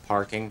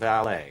 parking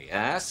valet,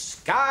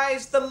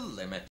 sky's the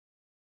limit.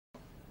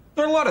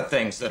 There are a lot of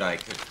things that I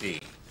could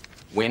be.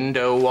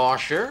 Window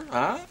washer,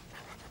 huh?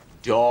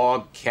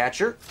 Dog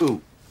catcher,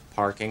 ooh,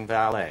 parking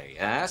valet,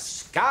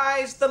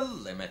 sky's the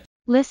limit.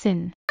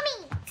 Listen.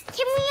 Mommy,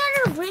 can we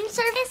order room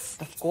service?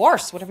 Of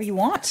course, whatever you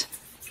want.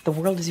 The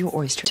world is your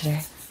oyster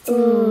today.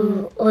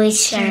 Ooh,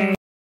 oyster.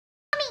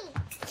 Mommy,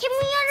 can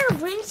we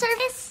order room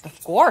service?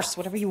 Of course,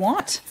 whatever you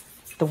want.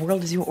 The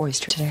world is your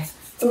oyster today.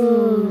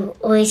 Ooh,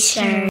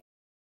 oyster.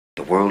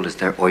 The world is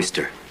their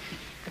oyster.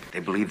 They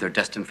believe they're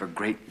destined for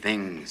great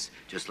things,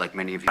 just like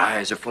many of your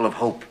eyes are full of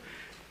hope,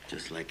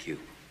 just like you.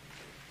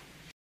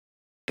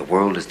 The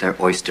world is their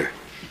oyster.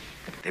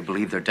 They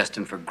believe they're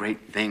destined for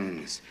great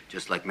things,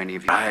 just like many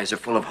of your eyes are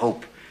full of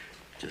hope,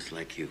 just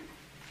like you.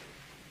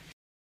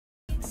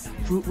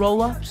 Fruit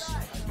roll-ups,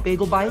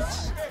 bagel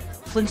bites,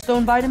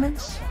 Flintstone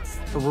vitamins.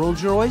 The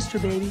world's your oyster,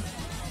 baby.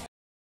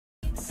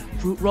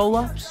 Fruit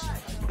roll-ups,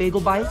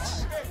 bagel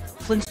bites,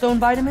 Flintstone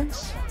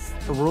vitamins.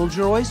 The world's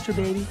your oyster,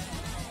 baby.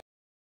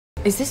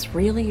 Is this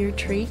really your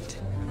treat?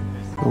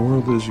 The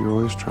world is your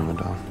oyster,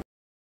 madame.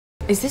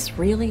 Is this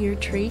really your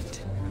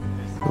treat?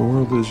 The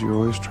world is your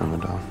oyster,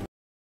 madame.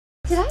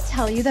 Did I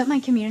tell you that my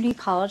community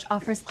college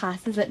offers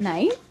classes at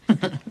night?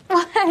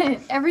 What?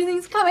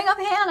 Everything's coming up,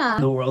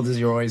 Hannah. The world is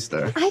your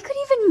oyster. I could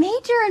even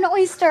major in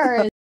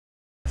oysters.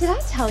 Did I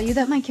tell you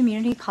that my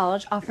community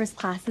college offers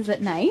classes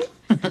at night?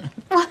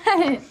 What?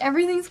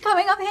 Everything's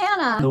coming up,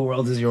 Hannah. The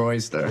world is your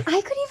oyster.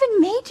 I could even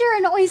major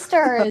in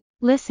oysters.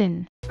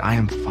 Listen. I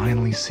am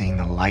finally seeing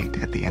the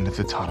light at the end of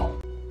the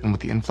tunnel. And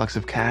with the influx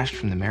of cash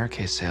from the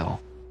Marrakech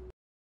sale,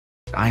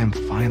 I am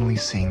finally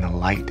seeing the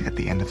light at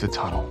the end of the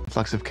tunnel.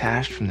 Influx of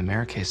cash from the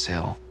Marrakech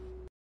sale.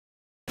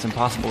 It's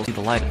impossible to see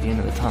the light at the end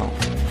of the tunnel.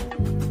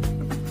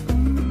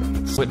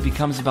 So it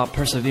becomes about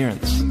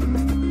perseverance.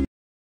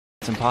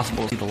 It's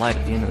impossible to see the light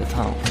at the end of the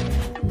tunnel.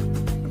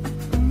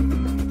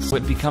 So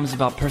it becomes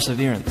about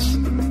perseverance.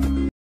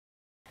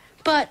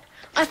 But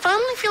I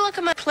finally feel like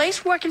I'm at a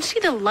place where I can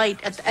see the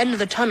light at the end of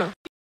the tunnel.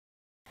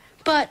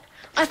 But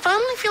I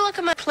finally feel like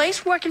I'm at a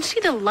place where I can see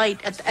the light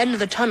at the end of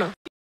the tunnel.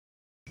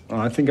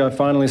 I think I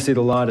finally see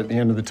the light at the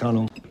end of the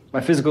tunnel.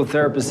 My physical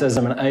therapist says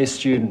I'm an A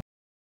student.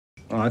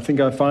 I think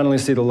I finally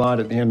see the light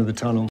at the end of the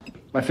tunnel.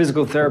 My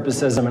physical therapist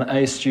says I'm an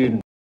A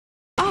student.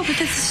 Oh, but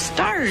it's a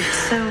start,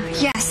 so...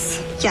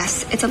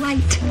 Yes, it's a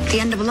light at the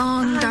end of a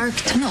long, dark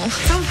tunnel.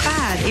 So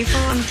bad,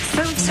 April, I'm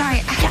so sorry.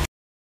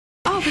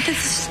 Oh, but it's a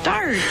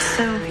start,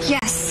 so...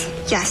 Yes,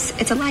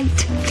 it's a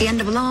light at the end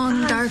of a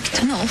long, dark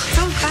tunnel.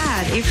 So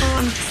bad, April,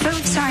 I'm so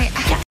sorry.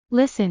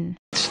 Listen.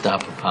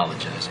 Stop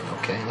apologizing,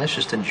 okay? Let's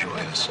just enjoy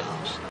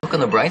ourselves. Look on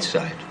the bright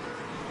side.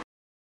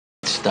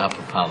 Stop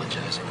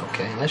apologizing,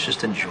 okay? Let's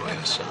just enjoy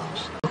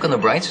ourselves. Look on the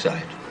bright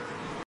side.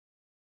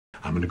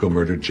 I'm gonna go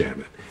murder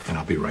Janet, and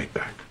I'll be right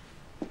back.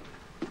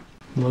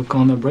 Look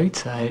on the bright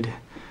side.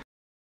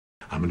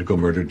 I'm gonna go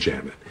murder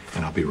Janet,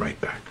 and I'll be right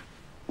back.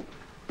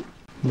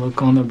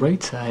 Look on the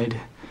bright side.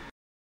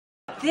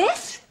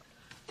 This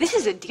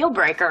is a deal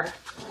breaker.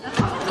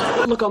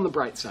 Look on the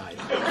bright side.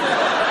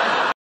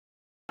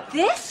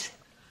 This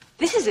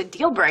is a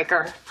deal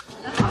breaker.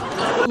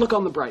 Look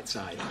on the bright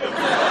side.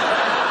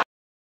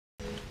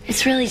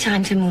 It's really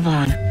time to move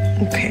on.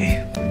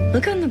 Okay.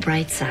 Look on the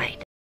bright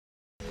side.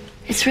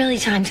 It's really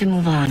time to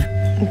move on.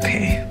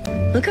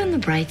 Okay. Look on the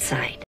bright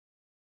side.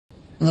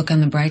 Look on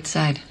the bright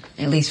side.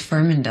 At least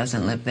Furman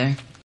doesn't live there.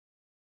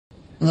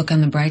 Look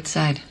on the bright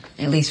side.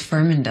 At least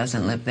Furman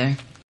doesn't live there.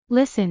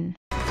 Listen.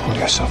 Pull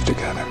yourself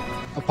together.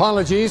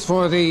 Apologies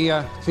for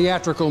the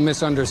theatrical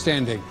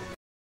misunderstanding.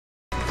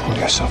 Pull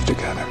yourself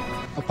together.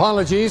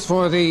 Apologies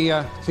for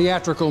the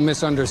theatrical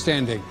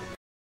misunderstanding.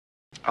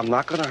 I'm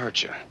not gonna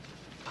hurt you.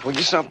 Pull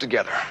yourself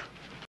together.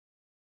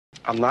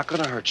 I'm not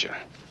gonna hurt you.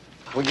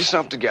 Pull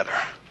yourself together.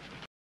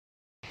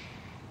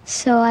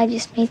 So I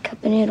just made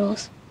cup of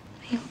noodles.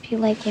 I hope you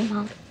like it,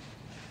 Mom.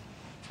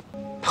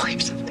 Pull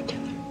yourself together.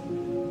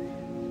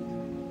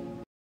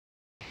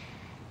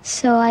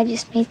 So I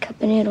just made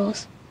cup of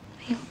noodles.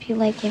 I hope you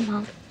like it,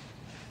 Mom.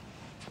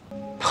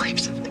 Pull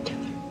yourself together.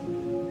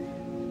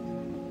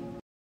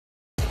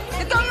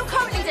 The girl you're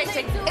currently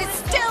dating is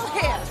still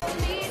here.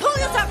 Pull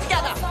yourself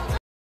together.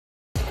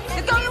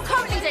 The girl you're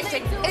currently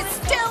dating is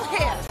still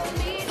here.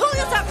 Pull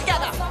yourself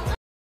together.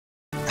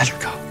 Let her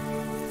go.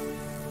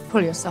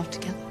 Pull yourself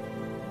together.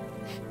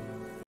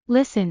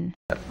 Listen.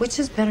 Which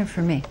is better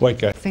for me? White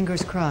guy.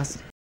 Fingers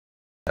crossed.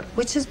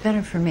 Which is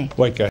better for me?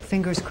 White guy.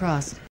 Fingers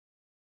crossed.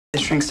 The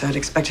shrink said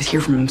expect to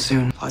hear from him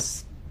soon.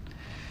 Plus,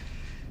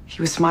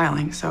 he was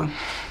smiling, so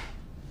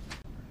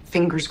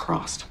fingers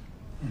crossed.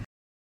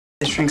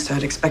 The shrink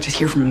said expect to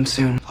hear from him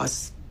soon.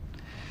 Plus,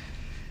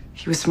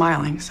 he was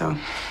smiling, so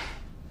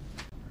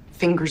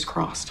fingers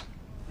crossed.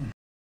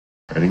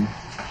 Ready?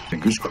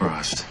 Fingers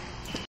crossed.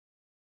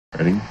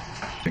 Ready?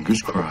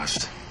 Fingers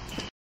crossed.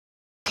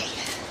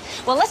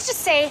 Well, let's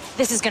just say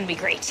this is going to be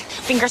great.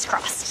 Fingers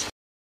crossed.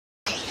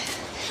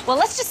 Well,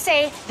 let's just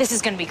say this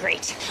is going to be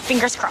great.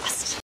 Fingers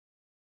crossed.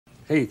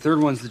 Hey,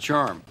 third one's the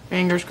charm.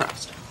 Fingers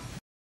crossed.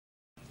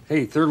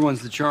 Hey, third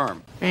one's the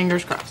charm.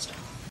 Fingers crossed.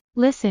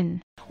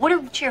 Listen. What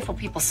do cheerful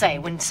people say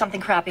when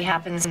something crappy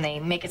happens and they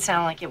make it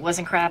sound like it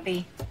wasn't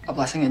crappy? A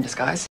blessing in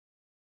disguise.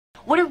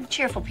 What do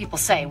cheerful people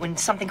say when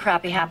something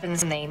crappy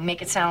happens and they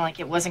make it sound like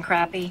it wasn't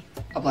crappy?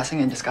 A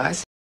blessing in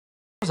disguise. It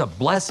was a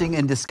blessing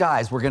in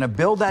disguise. We're going to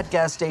build that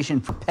gas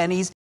station for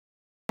pennies.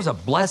 It was a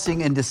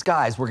blessing in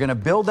disguise. We're going to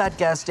build that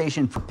gas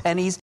station for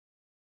pennies.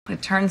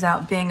 It turns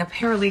out being a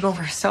paralegal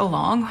for so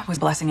long was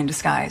a blessing in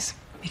disguise,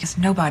 because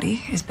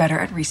nobody is better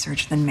at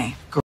research than me.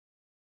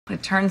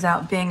 It turns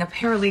out being a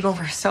paralegal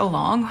for so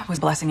long was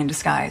a blessing in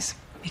disguise,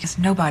 because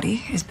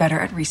nobody is better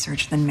at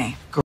research than me.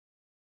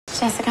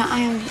 Jessica, I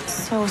am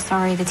so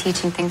sorry the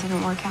teaching thing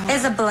didn't work out.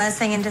 It's a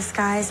blessing in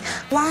disguise.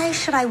 Why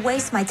should I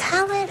waste my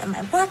talent and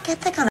my work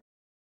ethic on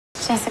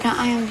Jessica,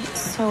 I am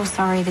so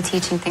sorry the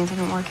teaching thing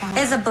didn't work out.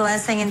 It's a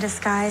blessing in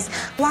disguise.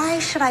 Why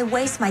should I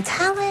waste my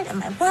talent and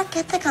my work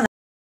ethic on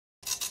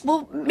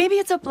Well, maybe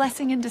it's a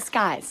blessing in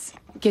disguise.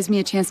 It gives me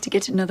a chance to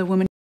get to know the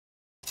woman.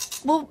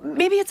 Well,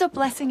 maybe it's a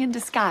blessing in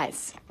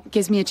disguise. It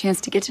gives me a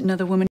chance to get to know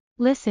the woman.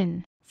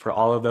 Listen. For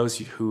all of those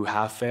who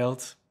have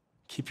failed,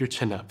 keep your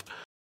chin up.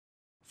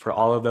 For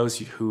all of those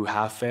who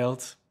have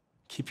failed,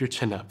 keep your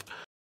chin up.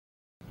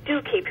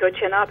 Do keep your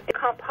chin up. It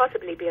can't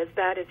possibly be as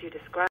bad as you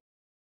describe.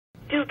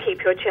 Do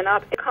keep your chin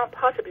up. It can't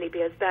possibly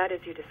be as bad as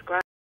you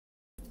describe.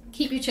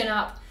 Keep your chin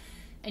up,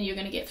 and you're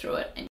going to get through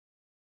it. And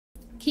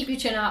keep your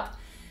chin up,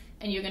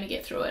 and you're going to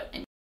get through it.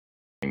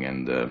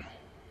 And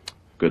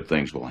good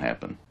things will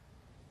happen.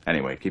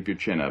 Anyway, keep your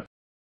chin up,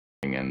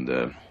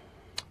 and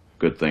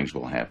good things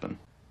will happen.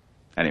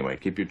 Anyway,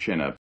 keep your chin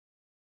up.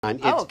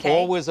 It's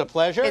always a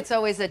pleasure. It's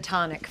always a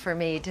tonic for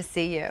me to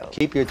see you.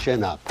 Keep your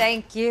chin up.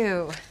 Thank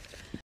you.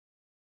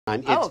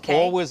 And it's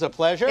always a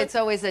pleasure. It's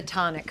always a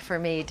tonic for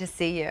me to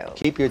see you.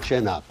 Keep your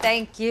chin up.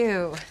 Thank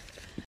you.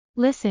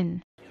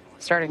 Listen.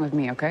 Starting with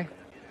me, okay?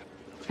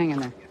 Hang in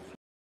there.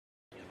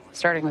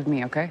 Starting with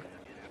me, okay?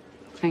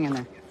 Hang in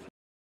there.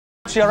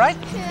 She all right?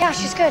 Yeah,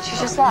 she's good. She's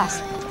just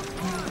lost.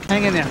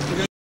 Hang in there.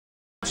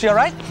 She all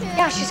right?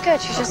 Yeah, she's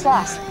good. She's just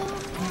lost.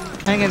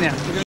 Hang in there.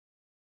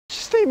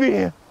 Stay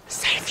here.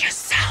 Save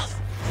yourself.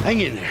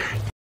 Hang in there.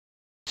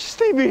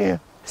 Stay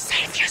here.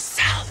 Save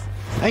yourself.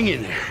 Hang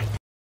in there.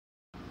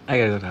 I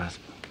gotta go to the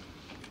hospital.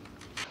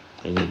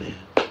 Hang in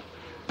there.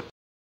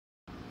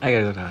 I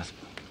gotta go to the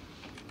hospital.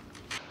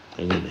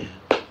 Hang in there.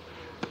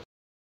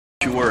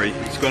 Don't you worry,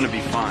 it's gonna be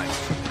fine.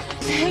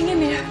 Hang in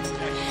there.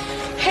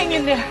 Hang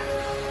in there.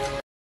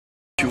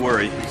 Don't you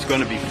worry, it's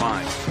gonna be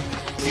fine.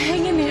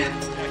 Hang in there.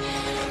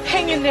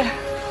 Hang in there.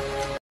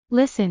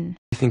 Listen.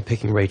 I think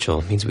picking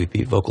Rachel means we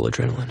beat vocal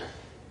adrenaline.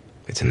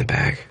 It's in the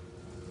bag.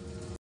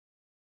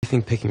 I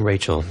think picking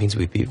Rachel means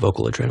we beat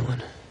vocal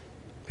adrenaline.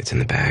 It's in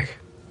the bag.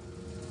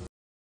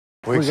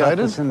 We excited?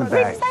 Got this in the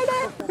bag.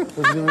 This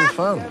is gonna be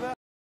fun.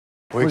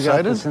 We got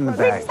excited? this in the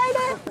bag.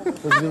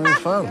 This is gonna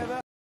be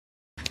fun.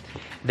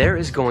 There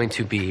is going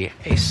to be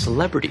a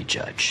celebrity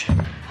judge.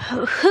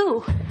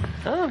 Who?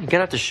 Oh, you're gonna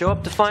have to show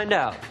up to find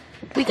out.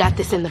 We got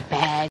this in the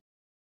bag.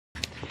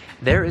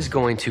 There is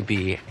going to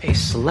be a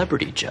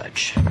celebrity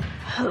judge.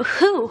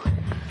 Who?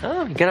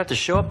 Oh, you're gonna have to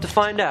show up to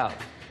find out.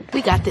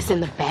 We got this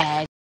in the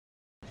bag.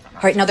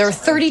 All right, now there are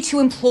 32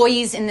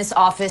 employees in this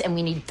office and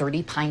we need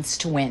 30 pints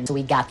to win. So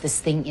we got this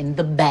thing in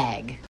the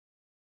bag.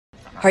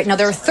 All right, now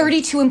there are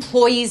 32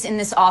 employees in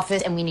this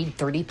office and we need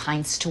 30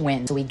 pints to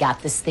win. So we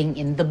got this thing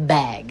in the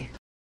bag.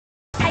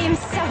 I am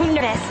so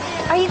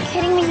nervous. Are you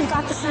kidding me? You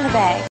got this in the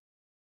bag.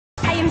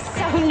 I am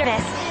so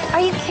nervous. Are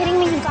you kidding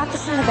me? You got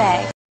this in the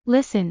bag.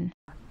 Listen.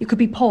 You could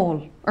be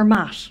Paul or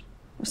Matt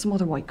or some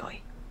other white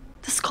guy.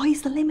 The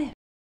sky's the limit.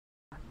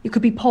 You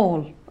could be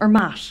Paul or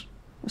Matt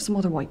or some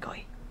other white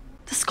guy.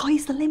 The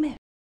sky's the limit.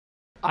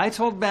 I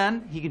told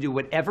Ben he can do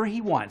whatever he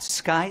wants.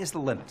 Sky is the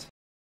limit.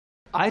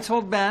 I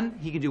told Ben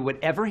he can do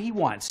whatever he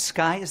wants.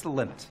 Sky is the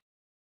limit.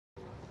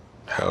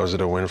 How is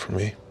it a win for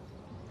me?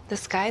 The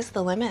sky's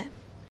the limit.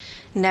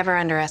 Never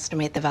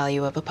underestimate the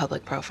value of a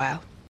public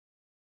profile.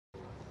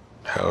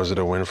 How is it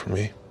a win for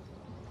me?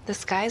 The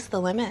sky's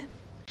the limit.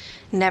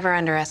 Never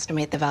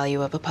underestimate the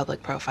value of a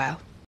public profile.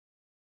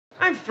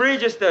 I'm free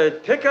just to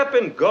pick up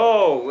and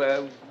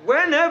go,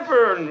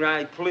 whenever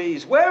I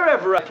please,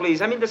 wherever I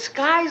please. I mean, the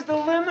sky's the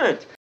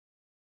limit.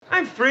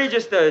 I'm free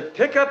just to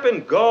pick up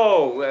and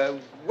go,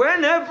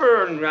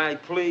 whenever I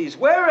please,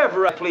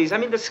 wherever I please. I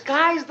mean, the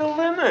sky's the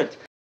limit.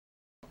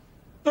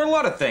 There are a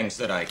lot of things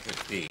that I could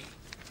be.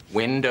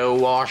 Window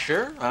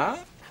washer, huh?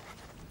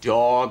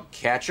 Dog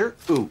catcher,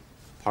 ooh,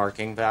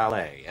 parking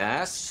valet,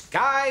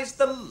 sky's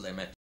the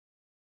limit.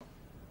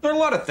 There are a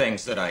lot of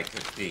things that I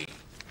could be.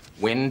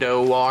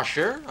 Window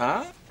washer,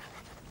 huh?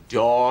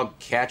 Dog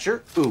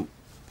catcher, ooh,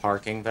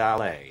 parking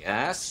valet,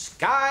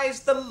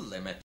 sky's the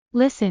limit.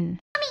 Listen.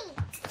 Mommy,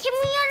 can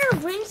we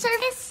order room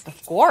service?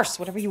 Of course,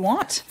 whatever you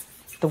want.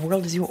 The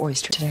world is your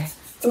oyster today.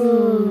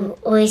 Ooh,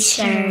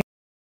 oyster. Mommy,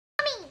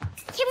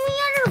 can we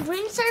order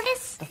room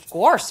service? Of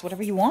course,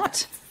 whatever you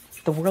want.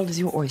 The world is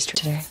your oyster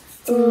today.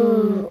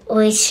 Ooh,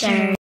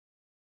 oyster.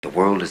 The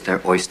world is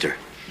their oyster.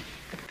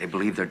 They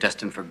believe they're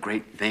destined for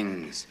great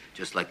things,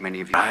 just like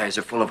many of you. Your eyes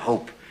are full of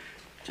hope,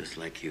 just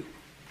like you.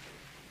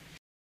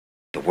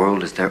 The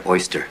world is their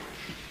oyster.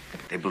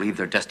 They believe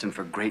they're destined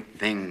for great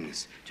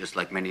things, just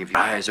like many of you.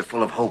 Your eyes are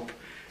full of hope,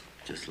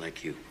 just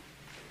like you.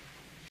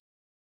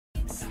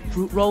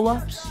 Fruit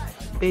roll-ups,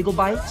 bagel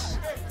bites,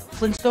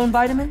 Flintstone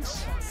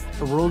vitamins.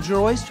 The world's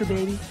your oyster,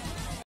 baby.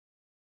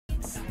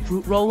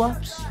 Fruit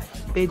roll-ups,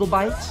 bagel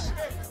bites,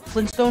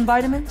 Flintstone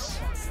vitamins.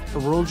 The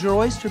world's your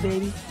oyster,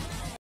 baby.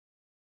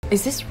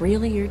 Is this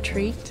really your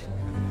treat?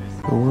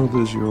 The world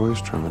is your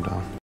oyster,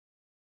 madame.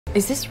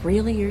 Is this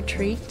really your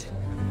treat?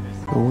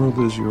 The world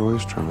is your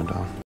oyster,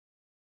 madame.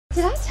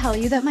 Did I tell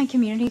you that my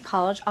community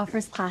college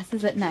offers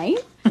classes at night?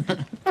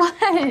 What?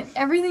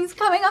 Everything's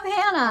coming up,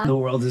 Hannah. The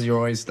world is your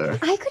oyster.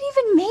 I could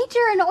even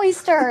major in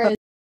oysters.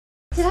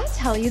 Did I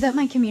tell you that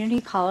my community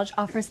college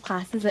offers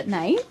classes at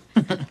night?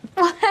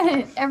 What?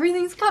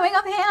 Everything's coming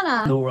up,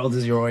 Hannah. The world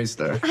is your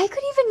oyster. I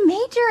could even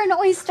major in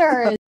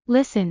oysters.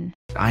 Listen.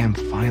 I am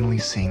finally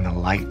seeing the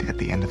light at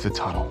the end of the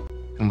tunnel.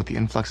 And with the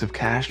influx of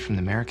cash from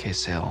the Marrakech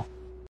sale,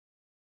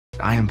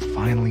 I am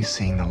finally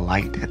seeing the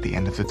light at the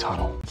end of the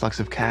tunnel. Influx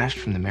of cash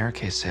from the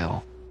Marrakech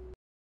sale.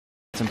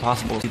 It's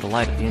impossible to see the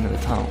light at the end of the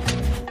tunnel.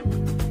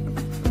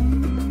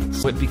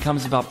 So it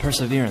becomes about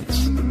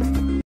perseverance.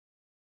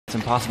 It's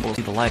impossible to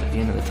see the light at the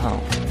end of the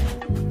tunnel.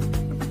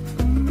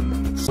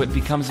 So it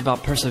becomes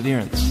about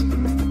perseverance.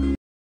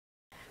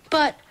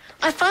 But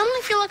I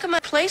finally feel like I'm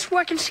at a place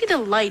where I can see the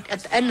light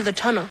at the end of the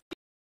tunnel.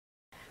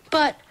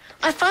 But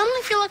I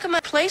finally feel like I'm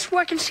at a place where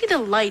I can see the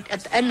light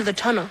at the end of the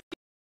tunnel.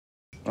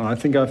 Oh, I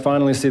think I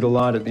finally see the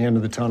light at the end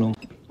of the tunnel.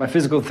 My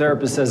physical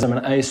therapist says I'm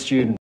an A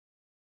student.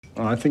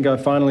 Oh, I think I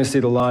finally see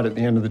the light at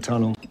the end of the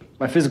tunnel.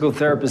 My physical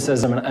therapist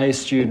says I'm an A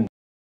student.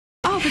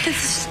 Oh, but this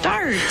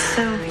starts,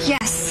 so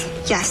yes,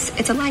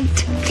 it's a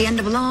light. The end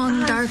of a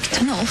long, dark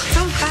tunnel.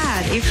 So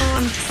bad, April.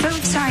 I'm so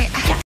sorry.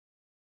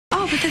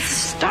 Oh, but this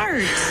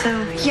starts,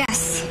 so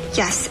yes,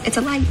 it's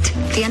a light.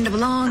 The end of a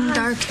long,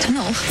 dark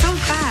tunnel. So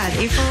bad,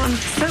 April. I'm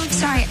so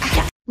sorry.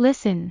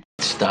 Listen.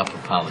 Stop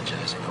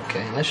apologizing,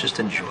 okay? Let's just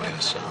enjoy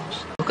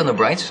ourselves. Look on the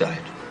bright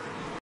side.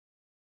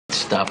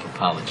 Stop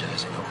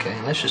apologizing, okay?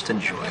 Let's just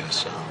enjoy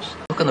ourselves.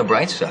 Look on the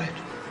bright side.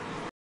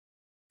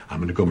 I'm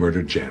gonna go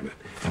murder Janet,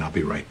 and I'll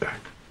be right back.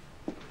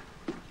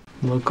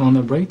 Look on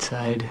the bright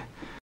side.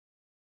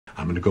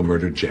 I'm gonna go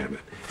murder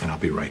Janet, and I'll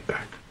be right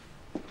back.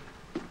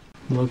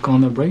 Look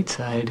on the bright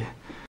side.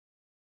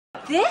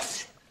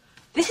 This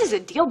is a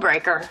deal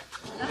breaker.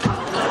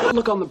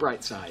 Look on the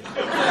bright side.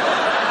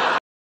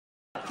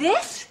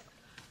 This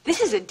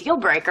is a deal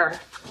breaker.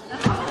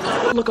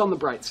 Look on the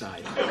bright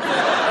side.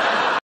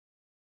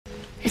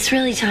 It's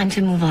really time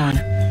to move on.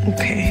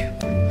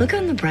 Okay. Look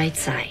on the bright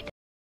side.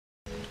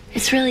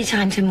 It's really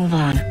time to move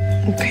on.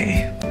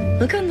 Okay.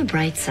 Look on the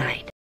bright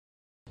side.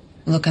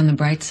 Look on the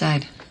bright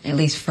side. At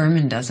least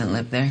Furman doesn't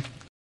live there.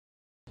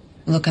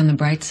 Look on the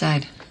bright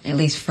side. At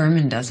least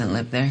Furman doesn't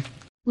live there.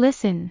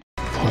 Listen.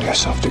 Pull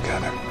yourself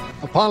together.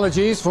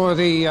 Apologies for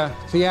the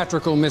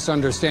theatrical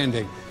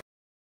misunderstanding.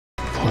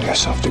 Pull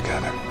yourself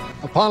together.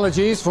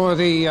 Apologies for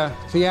the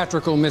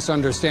theatrical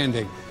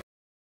misunderstanding.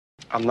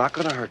 I'm not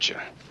gonna hurt you.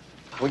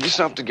 Pull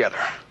yourself together.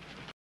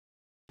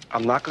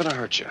 I'm not gonna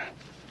hurt you.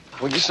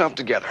 Pull yourself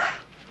together.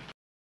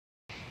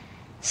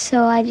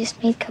 So I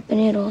just made cup of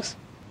noodles.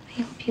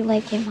 I hope you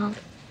like it, Mom.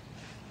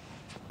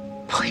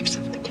 Pull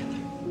yourself together.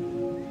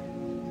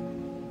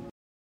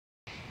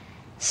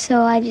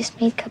 So I just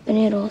made cup of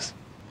noodles.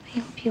 I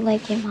hope you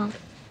like it, Mom.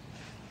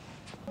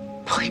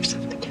 Pull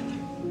yourself together.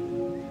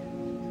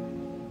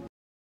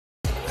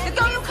 The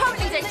girl you're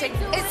currently dating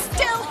is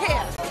still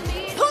here.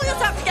 Pull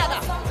yourself together.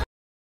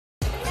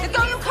 The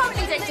girl you're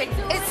currently dating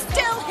is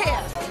still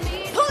here.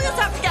 Pull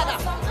yourself together.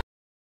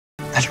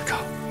 Let her go.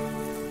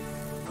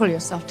 Pull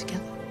yourself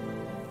together.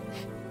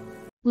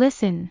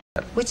 Listen.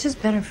 Which is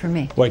better for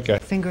me? White guy.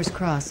 Fingers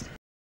crossed.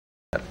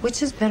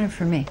 Which is better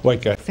for me?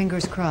 White guy.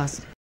 Fingers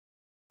crossed.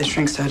 The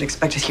shrink said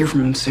expect to hear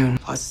from him soon.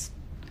 Plus,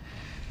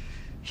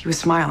 he was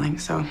smiling,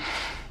 so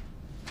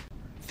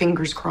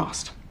fingers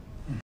crossed.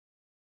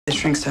 The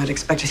shrink said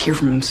expect to hear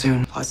from him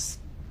soon. Plus,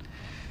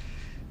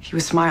 he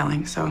was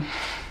smiling, so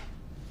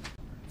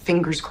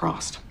fingers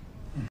crossed.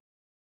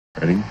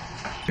 Ready?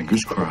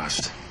 Fingers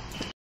crossed.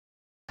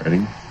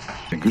 Ready?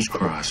 Fingers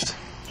crossed.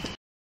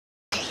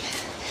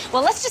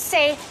 Well, let's just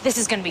say this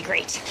is going to be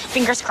great.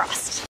 Fingers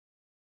crossed.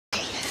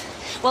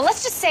 Well,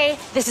 let's just say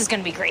this is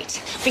going to be great.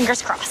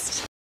 Fingers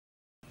crossed.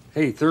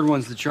 Hey, third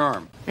one's the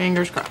charm.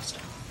 Fingers crossed.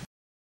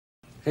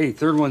 Hey,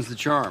 third one's the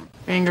charm.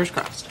 Fingers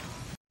crossed.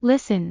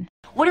 Listen.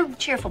 What do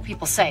cheerful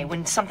people say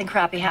when something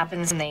crappy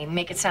happens and they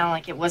make it sound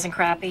like it wasn't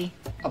crappy?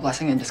 A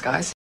blessing in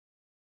disguise.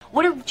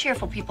 What do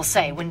cheerful people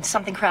say when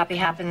something crappy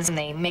happens and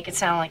they make it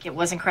sound like it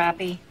wasn't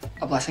crappy?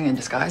 A blessing in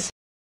disguise.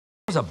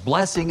 It was a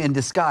blessing in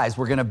disguise.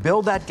 We're going to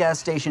build that gas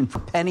station for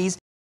pennies.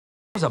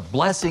 It was a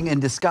blessing in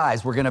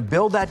disguise. We're going to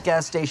build that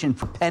gas station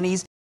for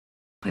pennies.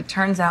 It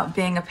turns out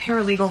being a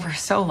paralegal for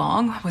so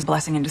long was a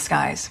blessing in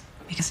disguise,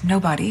 because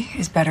nobody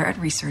is better at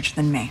research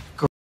than me.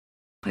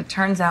 It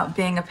turns out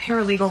being a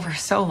paralegal for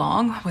so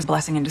long was a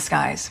blessing in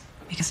disguise,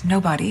 because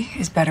nobody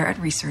is better at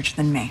research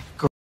than me.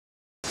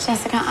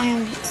 Jessica, I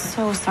am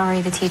so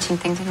sorry the teaching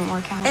thing didn't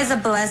work out. It's a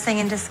blessing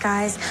in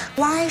disguise.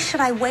 Why should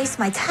I waste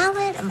my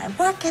talent and my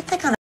work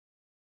ethic on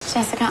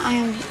Jessica, I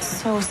am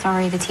so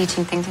sorry the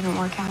teaching thing didn't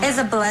work out. It's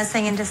a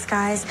blessing in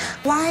disguise.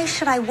 Why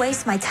should I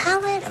waste my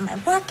talent and my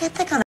work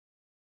ethic on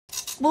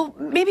Well,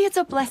 maybe it's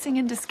a blessing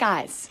in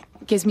disguise.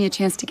 It gives me a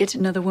chance to get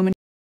to know the woman.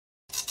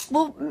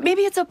 Well,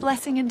 maybe it's a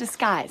blessing in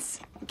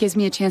disguise. It gives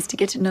me a chance to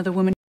get to know the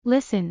woman.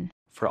 Listen.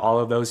 For all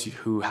of those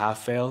who have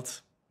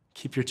failed,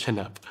 keep your chin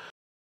up.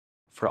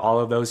 For all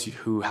of those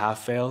who have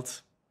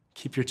failed,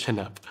 keep your chin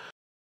up.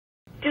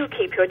 Do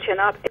keep your chin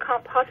up. It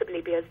can't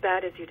possibly be as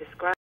bad as you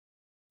describe.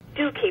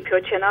 Do keep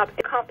your chin up.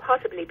 It can't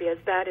possibly be as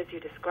bad as you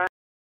describe.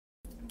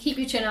 Keep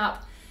your chin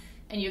up,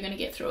 and you're going to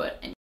get through it.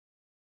 And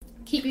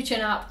keep your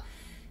chin up,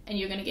 and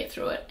you're going to get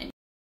through it. And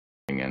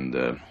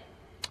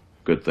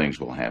good things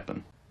will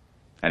happen.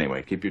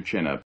 Anyway, keep your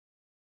chin up,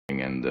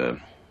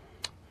 and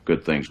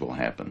good things will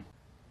happen.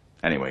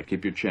 Anyway,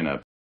 keep your chin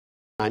up.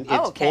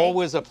 It's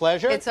always a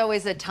pleasure. It's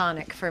always a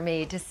tonic for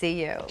me to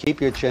see you.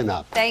 Keep your chin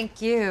up.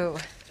 Thank you.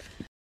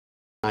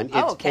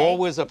 It's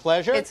always a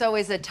pleasure. It's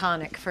always a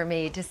tonic for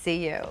me to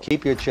see you.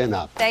 Keep your chin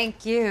up.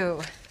 Thank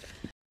you.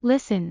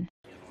 Listen.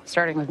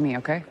 Starting with me,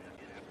 okay?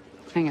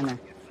 Hang in there.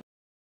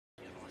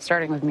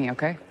 Starting with me,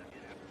 okay?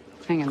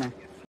 Hang in there.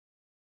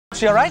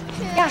 She all right?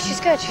 Yeah, she's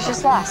good. She's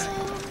just lost.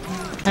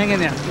 Hang in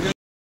there.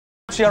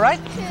 She all right?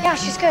 Yeah,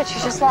 she's good.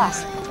 She's just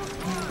lost.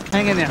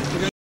 Hang in there.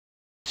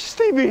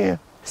 Stay here.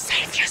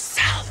 Save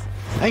yourself.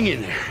 Hang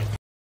in there.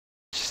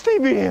 Stay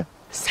here.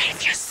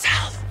 Save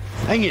yourself.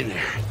 Hang in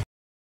there.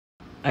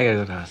 I gotta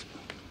go to the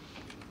hospital.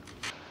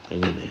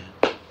 Hang in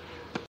there.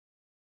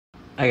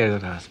 I gotta go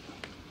to the hospital.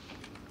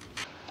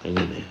 Hang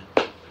in there.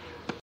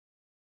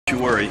 Don't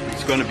you worry,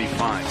 it's gonna be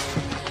fine.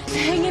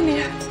 Hang in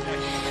there.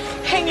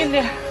 Hang in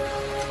there.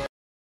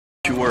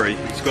 Don't you worry,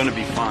 it's gonna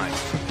be fine.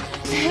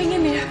 Hang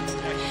in there.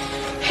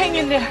 Hang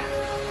in there.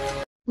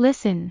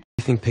 Listen.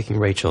 I think picking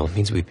Rachel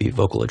means we beat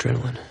vocal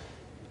adrenaline.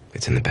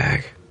 It's in the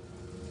bag.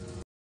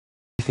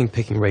 I think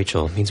picking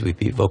Rachel means we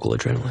beat vocal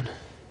adrenaline.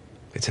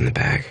 It's in the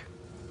bag.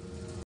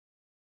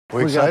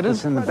 We're excited?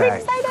 It's in the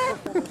bag.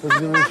 This is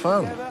gonna be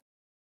fun.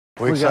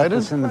 We're excited?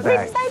 It's in the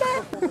bag.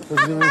 This is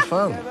gonna be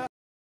fun.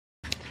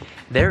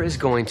 There is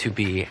going to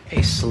be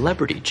a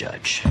celebrity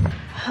judge.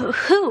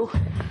 Who?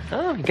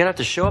 Oh, you're gonna have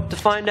to show up to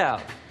find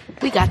out.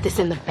 We got this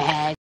in the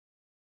bag.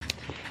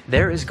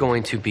 There is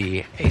going to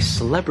be a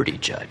celebrity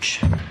judge.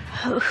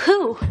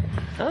 Who?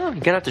 Oh,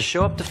 you're gonna have to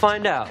show up to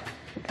find out.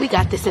 We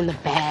got this in the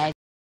bag.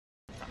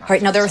 All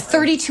right, now there are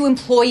 32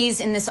 employees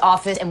in this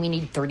office, and we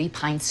need 30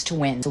 pints to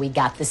win. So we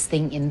got this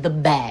thing in the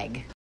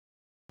bag.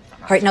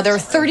 All right, now there are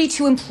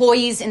 32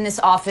 employees in this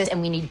office,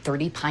 and we need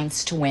 30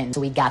 pints to win.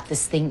 So we got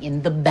this thing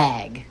in the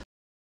bag.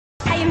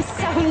 I am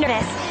so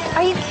nervous.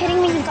 Are you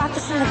kidding me? You got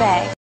this in the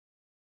bag.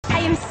 I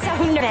am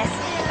so nervous.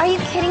 Are you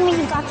kidding me?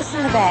 You got this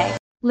in the bag.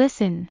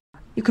 Listen.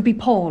 You could be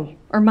Paul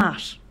or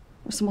Matt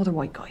or some other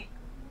white guy.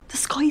 The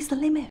sky's the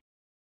limit.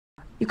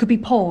 You could be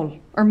Paul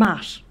or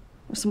Matt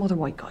or some other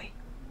white guy.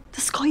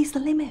 The sky's the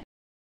limit.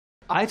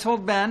 I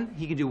told Ben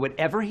he could do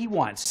whatever he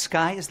wants.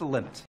 Sky is the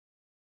limit.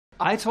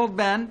 I told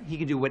Ben he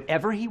could do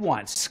whatever he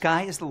wants.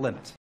 Sky is the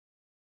limit.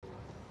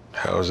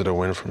 How is it a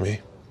win for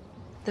me?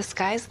 The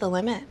sky's the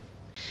limit.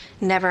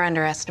 Never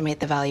underestimate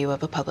the value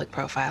of a public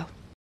profile.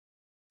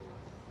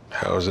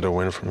 How is it a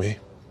win for me?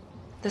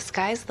 The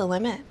sky's the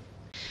limit.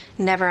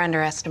 Never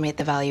underestimate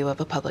the value of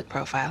a public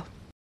profile.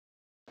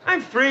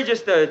 I'm free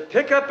just to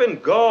pick up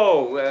and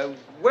go,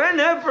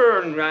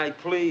 whenever I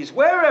please,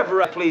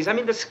 wherever I please. I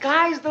mean, the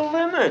sky's the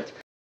limit.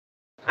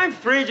 I'm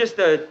free just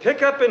to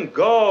pick up and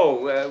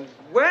go,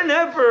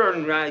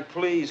 whenever I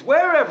please,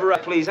 wherever I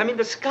please. I mean,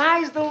 the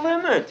sky's the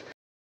limit.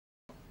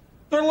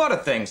 There are a lot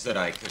of things that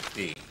I could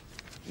be.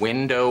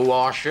 Window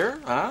washer,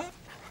 huh?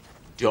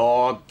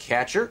 Dog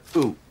catcher,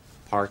 ooh,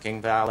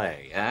 parking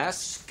valet.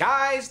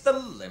 Sky's the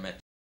limit.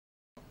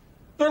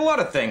 There are a lot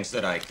of things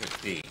that I could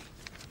be.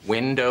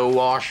 Window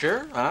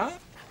washer, huh?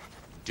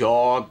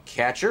 Dog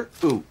catcher,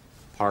 ooh,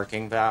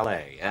 parking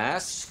valet.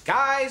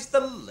 Sky's the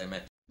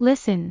limit.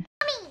 Listen.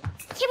 Mommy,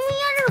 can we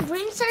order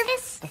room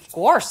service? Of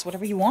course,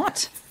 whatever you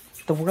want.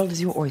 The world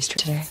is your oyster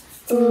today.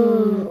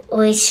 Ooh,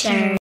 oyster.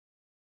 Mommy,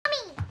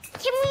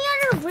 can we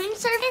order room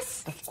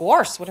service? Of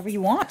course, whatever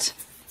you want.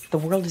 The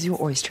world is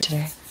your oyster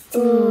today.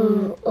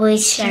 Ooh,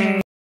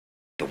 oyster.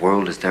 The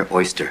world is their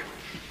oyster.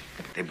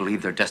 They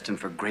believe they're destined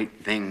for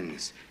great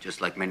things,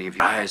 just like many of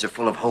your eyes are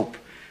full of hope,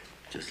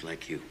 just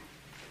like you.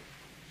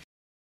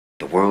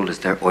 The world is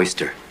their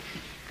oyster.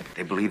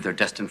 They believe they're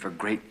destined for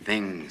great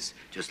things,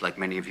 just like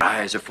many of your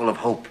eyes are full of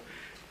hope,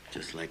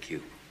 just like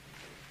you.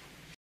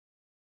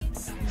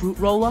 Fruit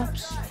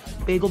roll-ups,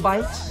 bagel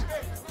bites,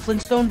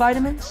 Flintstone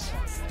vitamins.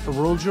 The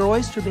world's your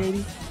oyster,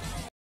 baby.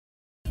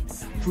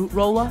 Fruit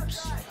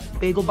roll-ups,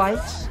 bagel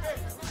bites,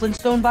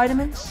 Flintstone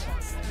vitamins.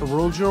 The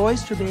world's your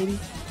oyster, baby.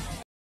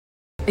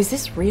 Is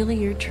this really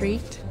your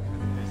treat?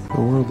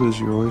 The world is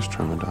your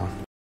oyster, madame.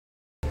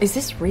 Is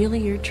this really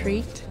your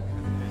treat?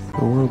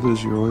 The world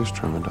is your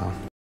oyster, madame.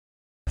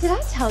 Did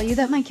I tell you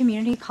that my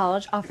community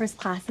college offers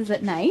classes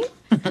at night?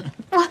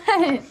 What?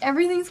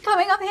 Everything's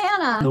coming up,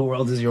 Hannah. The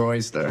world is your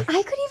oyster.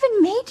 I could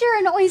even major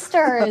in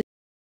oysters.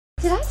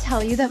 Did I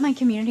tell you that my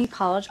community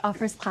college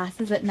offers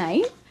classes at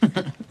night?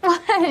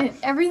 What?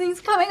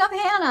 Everything's coming up,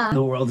 Hannah.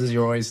 The world is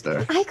your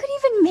oyster. I could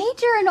even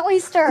major in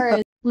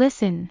oysters.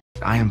 Listen.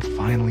 I am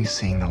finally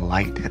seeing the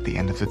light at the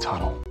end of the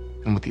tunnel.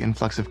 And with the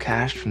influx of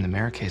cash from the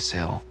Marrakech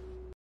sale,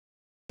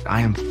 I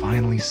am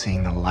finally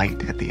seeing the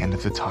light at the end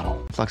of the tunnel.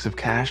 Influx of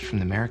cash from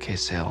the Marrakech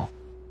sale.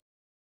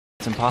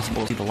 It's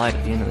impossible to see the light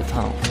at the end of the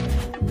tunnel.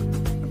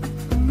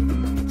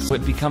 So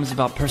it becomes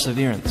about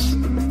perseverance.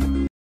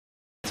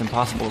 It's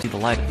impossible to see the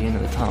light at the end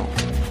of the tunnel.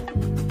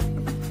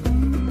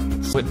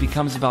 So it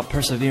becomes about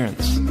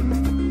perseverance.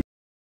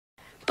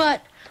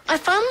 But I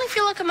finally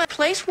feel like I'm at a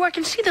place where I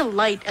can see the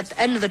light at the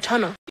end of the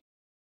tunnel.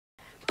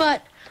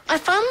 But I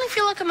finally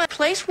feel like I'm at a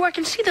place where I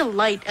can see the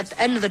light at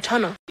the end of the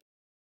tunnel.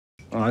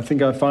 Oh, I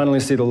think I finally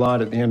see the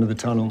light at the end of the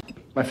tunnel.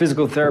 My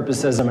physical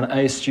therapist says I'm an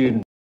A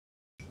student.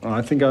 Oh,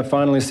 I think I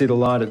finally see the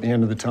light at the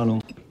end of the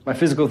tunnel. My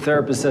physical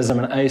therapist says I'm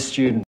an A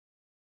student.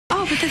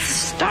 Oh, but that's a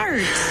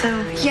start,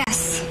 so...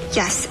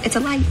 Yes, it's a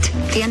light.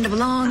 The end of a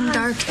long,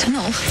 dark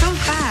tunnel. So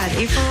bad,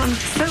 April. I'm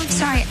so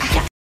sorry.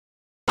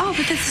 Oh,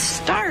 but that's a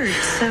start,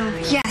 so...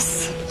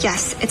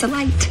 Yes, it's a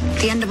light.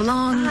 The end of a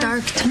long,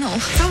 dark tunnel.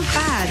 So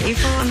bad,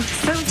 April. I'm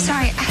so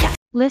sorry.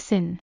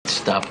 Listen.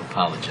 Stop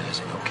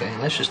apologizing, okay?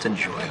 Let's just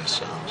enjoy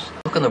ourselves.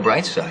 Look on the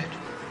bright side.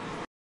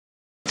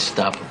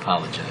 Stop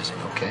apologizing,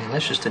 okay?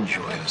 Let's just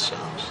enjoy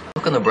ourselves.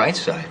 Look on the bright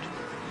side.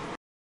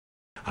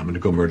 I'm gonna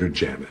go murder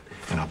Janet,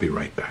 and I'll be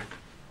right back.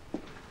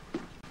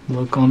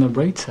 Look on the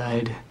bright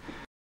side.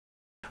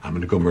 I'm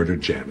gonna go murder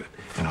Janet,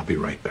 and I'll be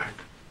right back.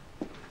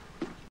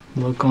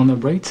 Look on the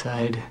bright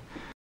side.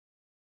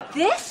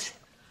 This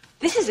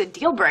is a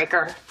deal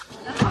breaker.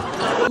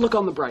 Look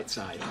on the bright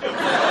side.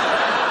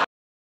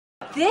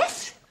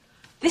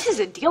 This is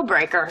a deal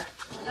breaker.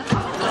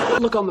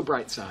 Look on the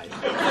bright side.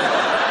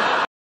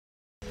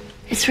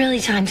 It's really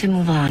time to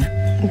move on.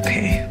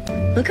 Okay.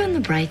 Look on the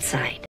bright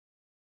side.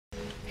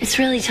 It's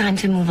really time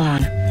to move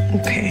on.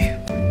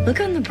 Okay. Look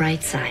on the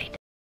bright side.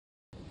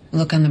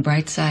 Look on the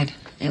bright side.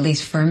 At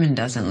least Furman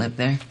doesn't live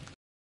there.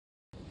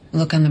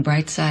 Look on the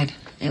bright side.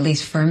 At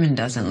least Furman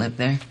doesn't live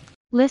there.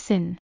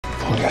 Listen.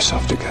 Pull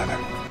yourself together.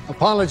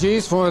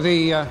 Apologies for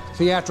the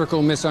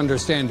theatrical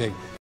misunderstanding.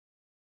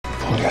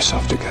 Pull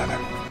yourself together.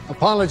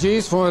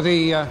 Apologies for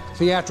the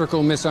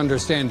theatrical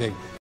misunderstanding.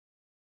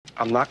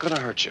 I'm not gonna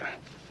hurt you.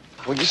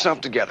 Pull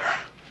yourself together.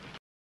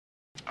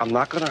 I'm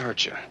not gonna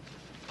hurt you.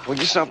 Pull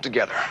yourself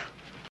together.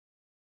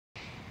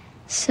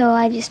 So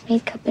I just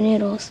made cup of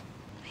noodles.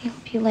 I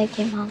hope you like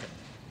it, Mom.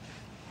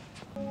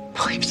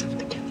 Pull yourself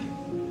together.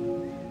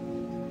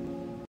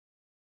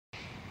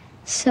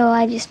 So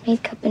I just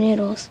made cup of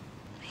noodles.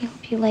 I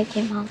hope you like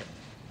it, Mom.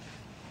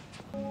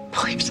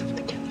 Pull yourself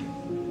together.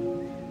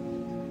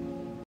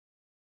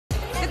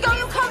 The girl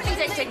you're currently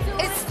dating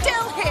is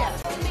still here.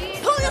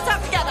 Pull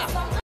yourself together.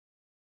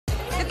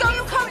 The girl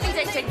you're currently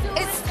dating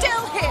is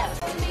still here.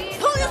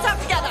 Pull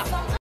yourself together.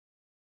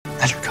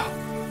 Let her go.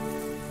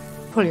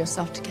 Pull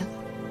yourself together.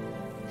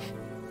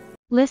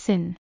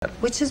 Listen.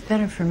 Which is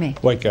better for me?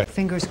 White guy.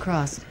 Fingers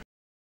crossed.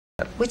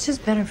 Which is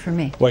better for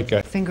me? White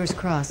guy. Fingers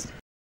crossed.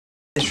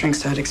 The shrink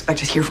said expect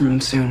to hear from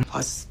him soon.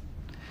 Plus,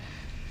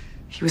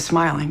 he was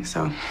smiling,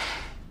 so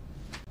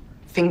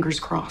fingers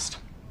crossed.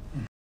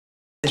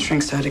 The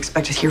shrink said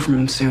expect to hear from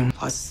him soon.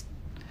 Plus,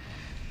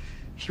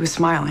 he was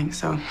smiling,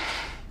 so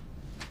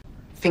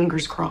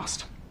fingers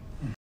crossed.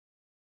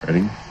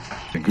 Ready?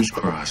 Fingers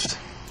crossed.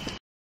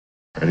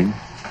 Ready?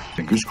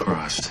 Fingers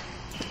crossed.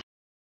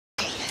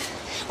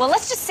 Well,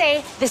 let's just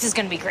say this is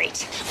going to be great.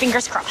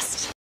 Fingers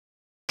crossed.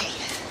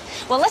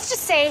 Well, let's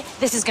just say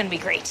this is going to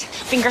be great.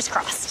 Fingers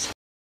crossed.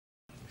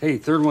 Hey,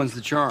 third one's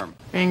the charm.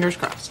 Fingers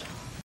crossed.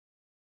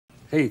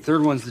 Hey,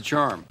 third one's the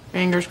charm.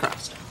 Fingers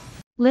crossed.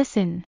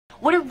 Listen.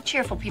 What do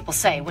cheerful people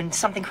say when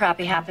something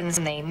crappy happens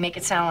and they make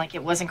it sound like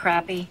it wasn't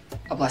crappy?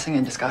 A blessing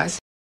in disguise.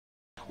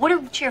 What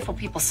do cheerful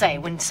people say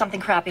when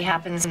something crappy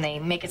happens and they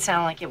make it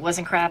sound like it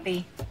wasn't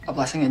crappy? A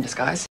blessing in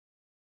disguise.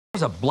 It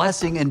was a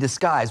blessing in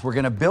disguise. We're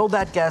going to build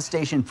that gas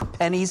station for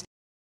pennies.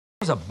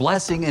 It was a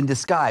blessing in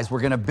disguise.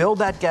 We're going to build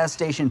that gas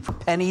station for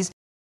pennies.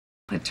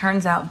 It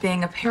turns out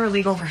being a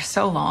paralegal for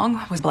so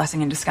long was a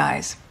blessing in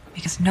disguise,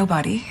 because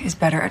nobody is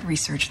better at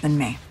research than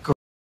me.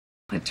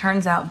 It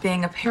turns out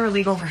being a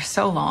paralegal for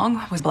so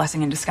long was a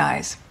blessing in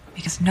disguise,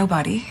 because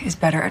nobody is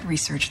better at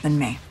research than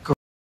me.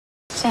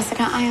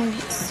 Jessica, I am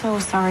so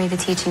sorry the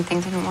teaching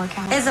thing didn't work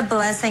out. It's a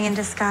blessing in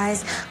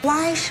disguise.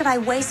 Why should I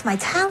waste my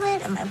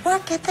talent and my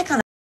work ethic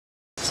on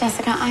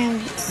Jessica, I am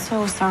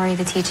so sorry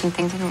the teaching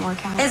thing didn't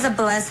work out. It's a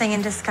blessing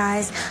in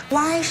disguise.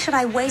 Why should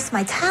I waste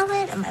my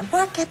talent and my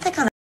work ethic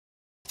on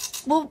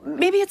Well,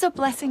 maybe it's a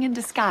blessing in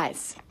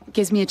disguise. It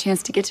gives me a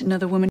chance to get to know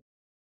the woman.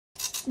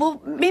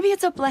 Well, maybe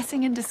it's a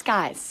blessing in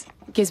disguise.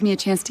 It gives me a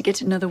chance to get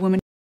to know the woman.